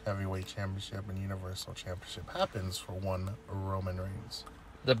the Heavyweight Championship and Universal Championship happens for one Roman Reigns.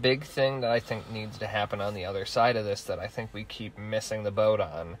 The big thing that I think needs to happen on the other side of this that I think we keep missing the boat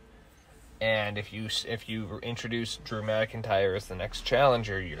on, and if you introduce Drew McIntyre as the next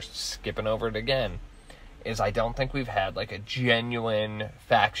challenger, you're skipping over it again, is I don't think we've had a genuine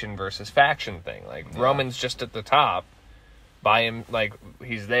faction versus faction thing. Roman's just at the top by him,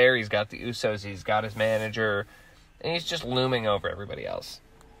 he's there, he's got the Usos, he's got his manager, and he's just looming over everybody else.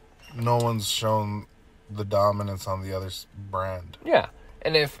 No one's shown the dominance on the other brand. Yeah,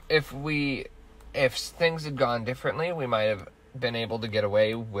 and if things had gone differently, we might have been able to get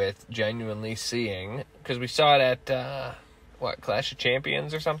away with genuinely seeing, because we saw it at Clash of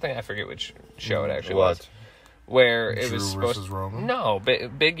Champions or something. I forget which show it actually was. where it Drew was supposed versus Roman? No,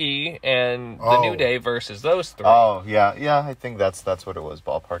 Big E and the New Day versus those three. Oh, yeah, I think that's what it was,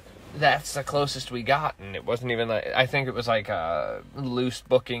 ballpark. That's the closest we got, and it wasn't even like, I think it was like a loose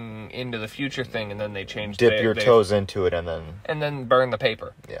booking into the future thing, and then they changed. Dip your toes into it, and then burn the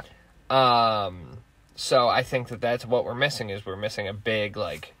paper. Yeah. So I think that's what we're missing. Is we're missing a big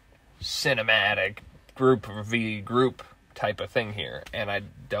like cinematic group v group type of thing here, and I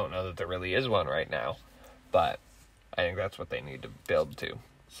don't know that there really is one right now, but I think that's what they need to build to.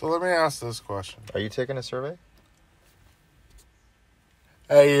 So let me ask this question. Are you taking a survey?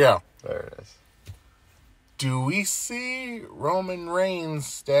 Yeah. There it is. Do we see Roman Reigns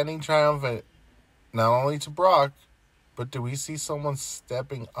standing triumphant not only to Brock, but do we see someone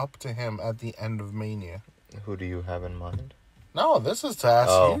stepping up to him at the end of Mania? Who do you have in mind? No, this is to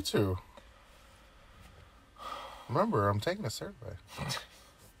ask you two. Remember, I'm taking a survey.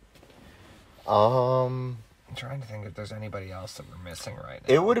 I'm trying to think if there's anybody else that we're missing right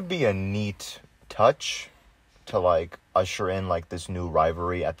now. It would be a neat touch to like usher in like this new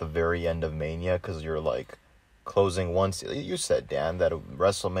rivalry at the very end of Mania, because you're like closing you said, Dan, that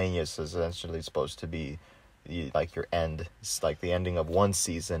WrestleMania is essentially supposed to be like your end. It's like the ending of one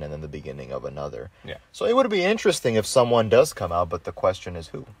season and then the beginning of another. Yeah. So it would be interesting if someone does come out, but the question is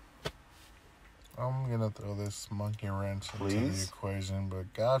who. I'm gonna throw this monkey wrench into the Please? equation,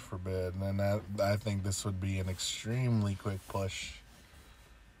 but God forbid, and then I think this would be an extremely quick push.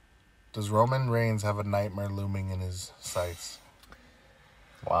 Does Roman Reigns have a nightmare looming in his sights?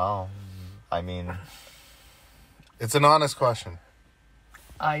 Wow. I mean, It's an honest question.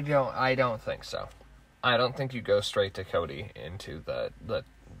 I don't think so. I don't think you go straight to Cody into the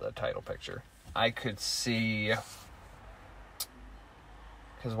title picture. I could see,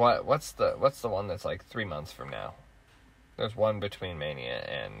 because what's the one that's like 3 months from now? There's one between Mania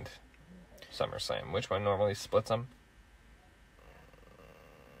and SummerSlam. Which one normally splits them?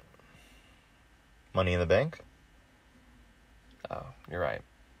 Money in the Bank? Oh, you're right.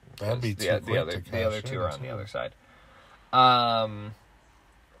 That'd be too The other two are on the other side. I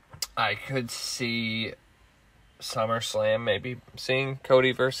could see SummerSlam maybe seeing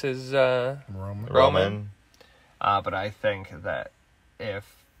Cody versus Roman. But I think that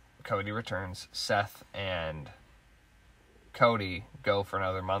if Cody returns, Seth and Cody go for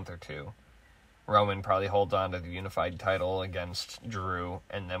another month or two. Roman probably holds on to the unified title against Drew,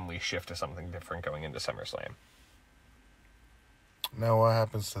 and then we shift to something different going into SummerSlam. Now what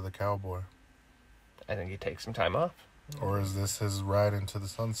happens to the Cowboy? I think he takes some time off. Or is this his ride into the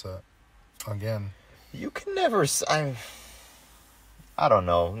sunset? Again. You can never... I don't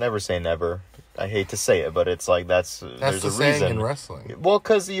know. Never say never. I hate to say it, but it's like there's the a saying reason. in wrestling. Well,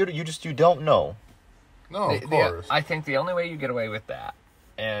 because you don't know. No, of course. I think the only way you get away with that,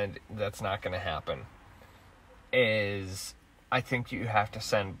 and that's not going to happen, is I think you have to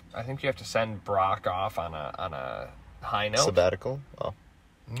send Brock off on a high note. Sabbatical? Oh.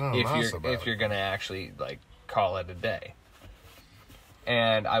 No, if you're going to actually like call it a day.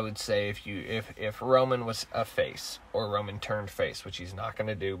 And I would say if Roman was a face, or Roman turned face, which he's not going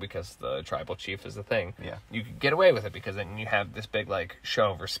to do because the tribal chief is the thing, yeah, you could get away with it because then you have this big like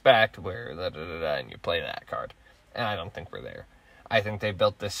show of respect where and you play that card. And I don't think we're there. I think they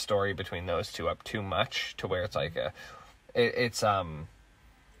built this story between those two up too much to where it's like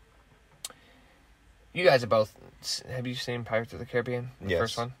you guys have you seen Pirates of the Caribbean? The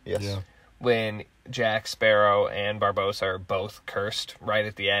first one? Yes. Yeah. When Jack Sparrow and Barbossa are both cursed right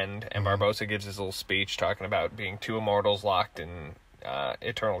at the end, and Barbossa gives his little speech talking about being two immortals locked in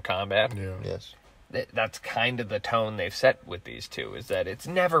eternal combat. Yeah. Yes. That's kind of the tone they've set with these two, is that it's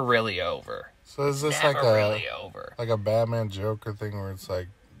never really over. So is this really over. Like a Batman Joker thing where it's like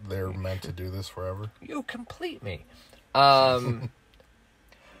they're meant to do this forever? You complete me.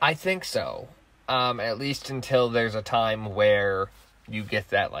 I think so. At least until there's a time where you get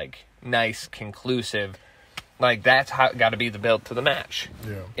that like nice conclusive, like that's how it got to be the build to the match.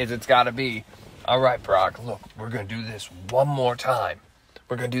 Yeah. It's got to be, all right, Brock, look, we're going to do this one more time.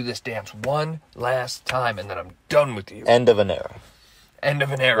 We're going to do this dance one last time, and then I'm done with you. End of an era. End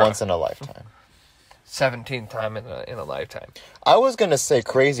of an era. Once in a lifetime. 17th time in a lifetime. I was going to say,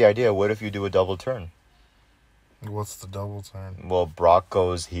 crazy idea, what if you do a double turn? What's the double turn? Well, Brock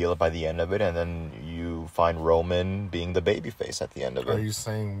goes heel by the end of it, and then you find Roman being the babyface at the end of it. Are you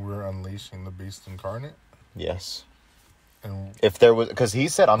saying we're unleashing the beast incarnate? Yes. And if there was, because he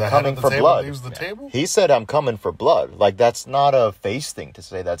said, I'm coming for blood. Leaves the table? He said, I'm coming for blood. Like, that's not a face thing to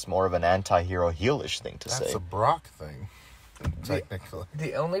say. That's more of an anti-hero heelish thing to say. That's a Brock thing, technically.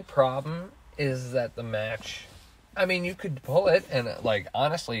 The only problem is that the match I mean, you could pull it, and like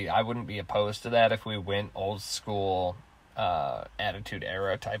honestly, I wouldn't be opposed to that if we went old school, Attitude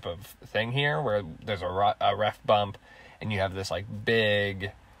Era type of thing here, where there's a ref bump, and you have this like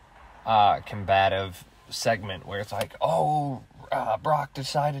big, combative segment where it's like, oh, Brock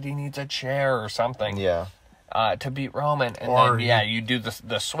decided he needs a chair or something. Yeah. To beat Roman, and Or then you do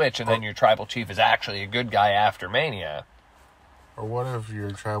the switch, and then your tribal chief is actually a good guy after Mania. Or what if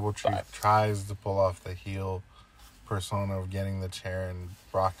your tribal chief tries to pull off the heel persona of getting the chair and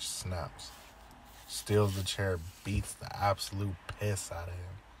Brock snaps, steals the chair, beats the absolute piss out of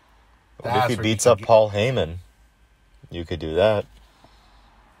him? What if he beats up Paul Heyman? You could do that.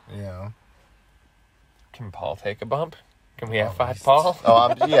 Yeah. Can Paul take a bump? Can we have fight Paul?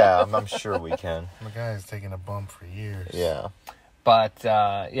 I'm sure we can. The guy's taking a bump for years. Yeah. But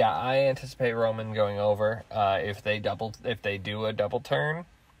I anticipate Roman going over. If they do a double turn,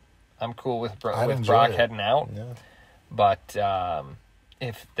 I'm cool with Brock heading out. Yeah. But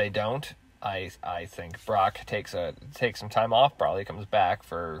if they don't, I think Brock takes some time off. Probably comes back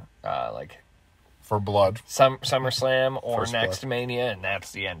for For blood. SummerSlam or First next blood. Mania, and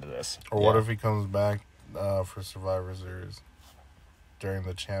that's the end of this. Or what if he comes back for Survivor Series during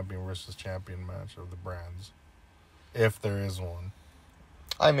the champion versus champion match of the brands, if there is one?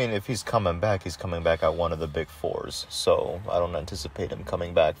 I mean, if he's coming back at one of the big fours. So I don't anticipate him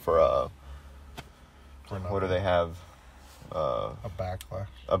coming back for what do they have? A backlash.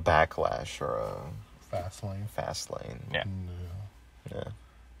 A backlash or a Fastlane. Yeah. Yeah.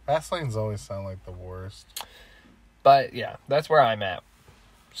 Fastlanes always sound like the worst. But yeah, that's where I'm at.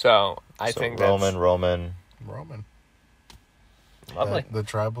 So I think Roman. Lovely. The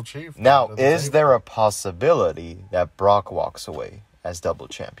tribal chief. Now, is there a possibility that Brock walks away as double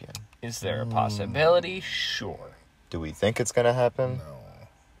champion? Is there a possibility? Sure. Do we think it's going to happen?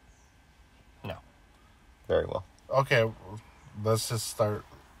 No. Very well. Okay, let's just start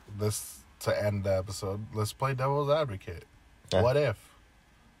this to end the episode. Let's play devil's advocate. Yeah. What if?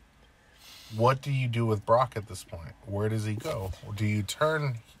 What do you do with Brock at this point? Where does he go? Do you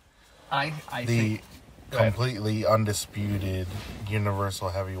turn I the think completely undisputed Universal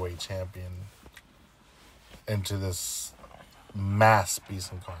Heavyweight Champion into this mass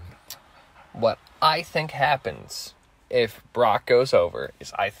beast incarnate? what I think happens if Brock goes over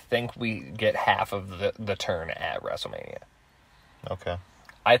is I think we get half of the turn at WrestleMania. Okay.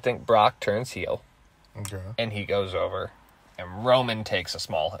 I think Brock turns heel Okay. and he goes over, and Roman takes a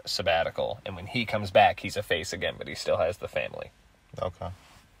small sabbatical, and when he comes back, he's a face again, but he still has the family. Okay.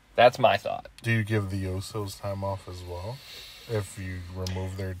 That's my thought. Do you give the Usos time off as well if you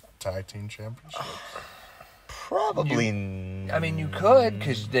remove their tag team championship? Probably. I mean, you could,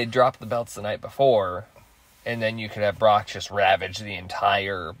 because they dropped the belts the night before, and then you could have Brock just ravage the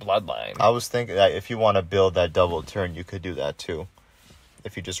entire bloodline. I was thinking that if you want to build that double turn, you could do that too.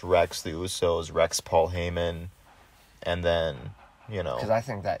 If you just Rex the Usos, Rex Paul Heyman, and then, Because I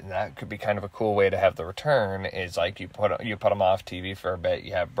think that could be kind of a cool way to have the return. Is like you put them off TV for a bit.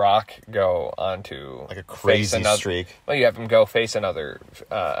 You have Brock go onto like a crazy streak. Well, you have him go face another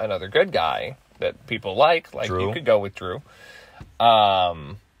good guy that people like. Like Drew. you could go with Drew. Yeah,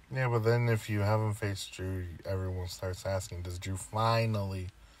 but then if you haven't faced Drew, everyone starts asking, does Drew finally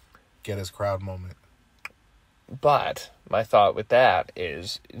get his crowd moment? But my thought with that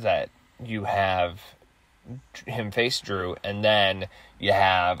is that you have him face Drew, and then you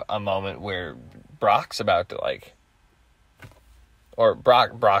have a moment where Brock's about to or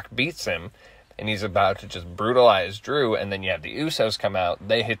Brock beats him, and he's about to just brutalize Drew, and then you have the Usos come out,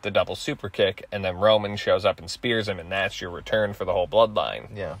 they hit the double super kick, and then Roman shows up and spears him, and that's your return for the whole bloodline.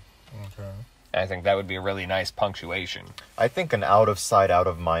 Yeah. Okay. I think that would be a really nice punctuation. I think an out of sight, out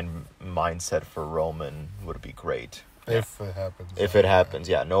of mind mindset for Roman would be great. If it happens. If it happens,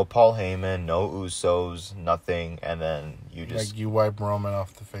 yeah. No Paul Heyman, no Usos, nothing, and then you just... Like you wipe Roman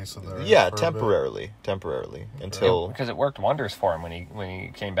off the face of the earth. Yeah, for a temporarily, until... Because it worked wonders for him when he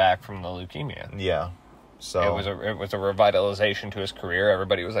came back from the leukemia. Yeah. So It was a revitalization to his career.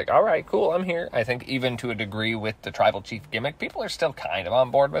 Everybody was like, all right, cool, I'm here. I think even to a degree with the tribal chief gimmick, people are still kind of on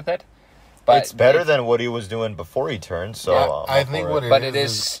board with it. But it's better than what he was doing before he turned, so... Yeah, I think what But it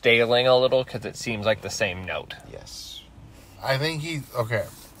is staling a little because it seems like the same note. Yes. I think okay.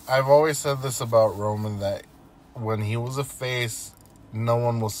 I've always said this about Roman, that when he was a face, no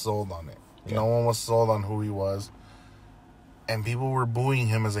one was sold on it. Yeah. No one was sold on who he was. And people were booing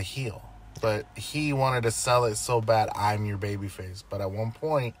him as a heel. But he wanted to sell it so bad, I'm your babyface. But at one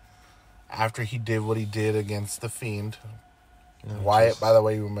point, after he did what he did against The Fiend, Wyatt, by the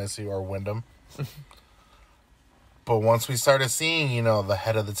way, you miss you, or Wyndham. But once we started seeing, the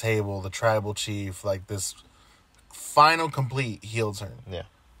head of the table, the tribal chief, like this final complete heel turn. Yeah.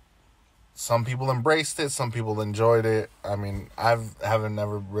 Some people embraced it. Some people enjoyed it. I mean, haven't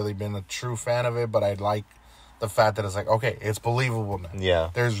never really been a true fan of it, but I like the fact that it's like, okay, it's believable now. Yeah.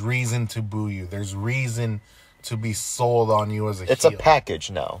 There's reason to boo you. There's reason to be sold on you as a It's heel. a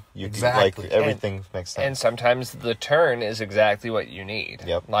package now. Exactly. Like, everything makes sense. And sometimes the turn is exactly what you need.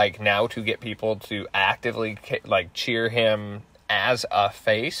 Yep. Like, now to get people to actively, like, cheer him as a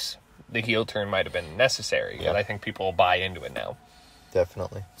face, the heel turn might have been necessary. Yeah. And I think people buy into it now.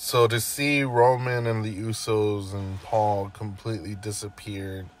 Definitely. So to see Roman and the Usos and Paul completely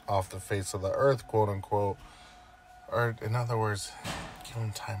disappeared off the face of the earth, quote unquote, or in other words, give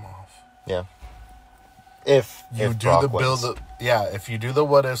them time off. Yeah. If Brock wins. If you do the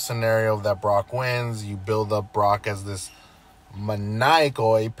what if scenario that Brock wins, you build up Brock as this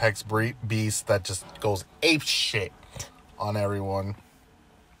maniacal apex beast that just goes ape shit on everyone.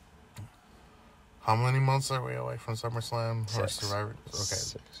 How many months are we away from SummerSlam or 6. Survivor? Okay,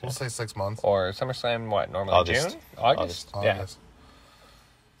 6, we'll say 6 months. Or SummerSlam, what, normally August. June? August? Yeah. August.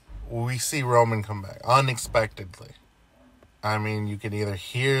 We see Roman come back unexpectedly. I mean, you can either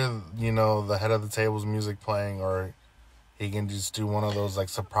hear, the head of the table's music playing, or he can just do one of those, like,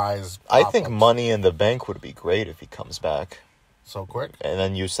 surprise I think pop-ups. Money in the Bank would be great if he comes back. So quick? And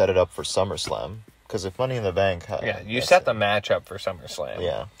then you set it up for SummerSlam. Because if Money in the Bank... You set the match up for SummerSlam.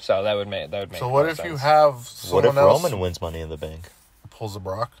 Yeah. So that would make So more what if sense. you have What someone if else Roman wins Money in the Bank? pulls a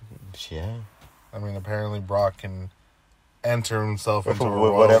Brock? Yeah. I mean, apparently Brock can enter himself into a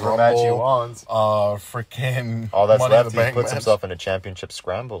Royal Whatever Rumble, match he wants. Freaking All that's Money in left, the he Bank puts match. himself in a championship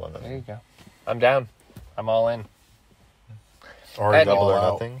scramble. And There then you go. I'm down. I'm all in. Or And- double All or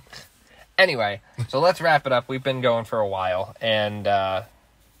Out. nothing. Anyway, so let's wrap it up. We've been going for a while, and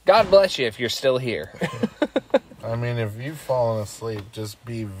God bless you if you're still here. I mean, if you've fallen asleep, just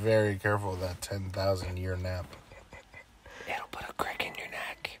be very careful of that 10,000 year nap. It'll put a crick in your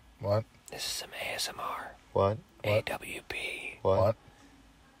neck. What? This is some ASMR. What? AWP. What?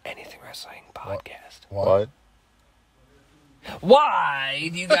 Anything Wrestling Podcast. What? Why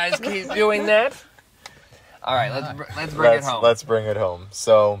do you guys keep doing that? All right, let's bring it home. Let's bring it home.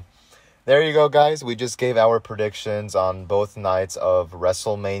 So, there you go, guys. We just gave our predictions on both nights of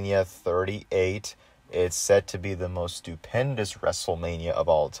WrestleMania 38. It's set to be the most stupendous WrestleMania of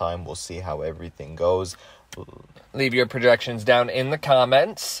all time. We'll see how everything goes. Leave your projections down in the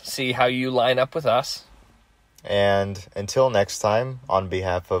comments. See how you line up with us. And until next time, on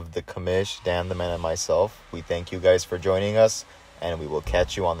behalf of the commish, Dan the Man, and myself, we thank you guys for joining us, and we will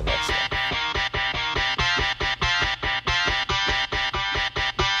catch you on the next one.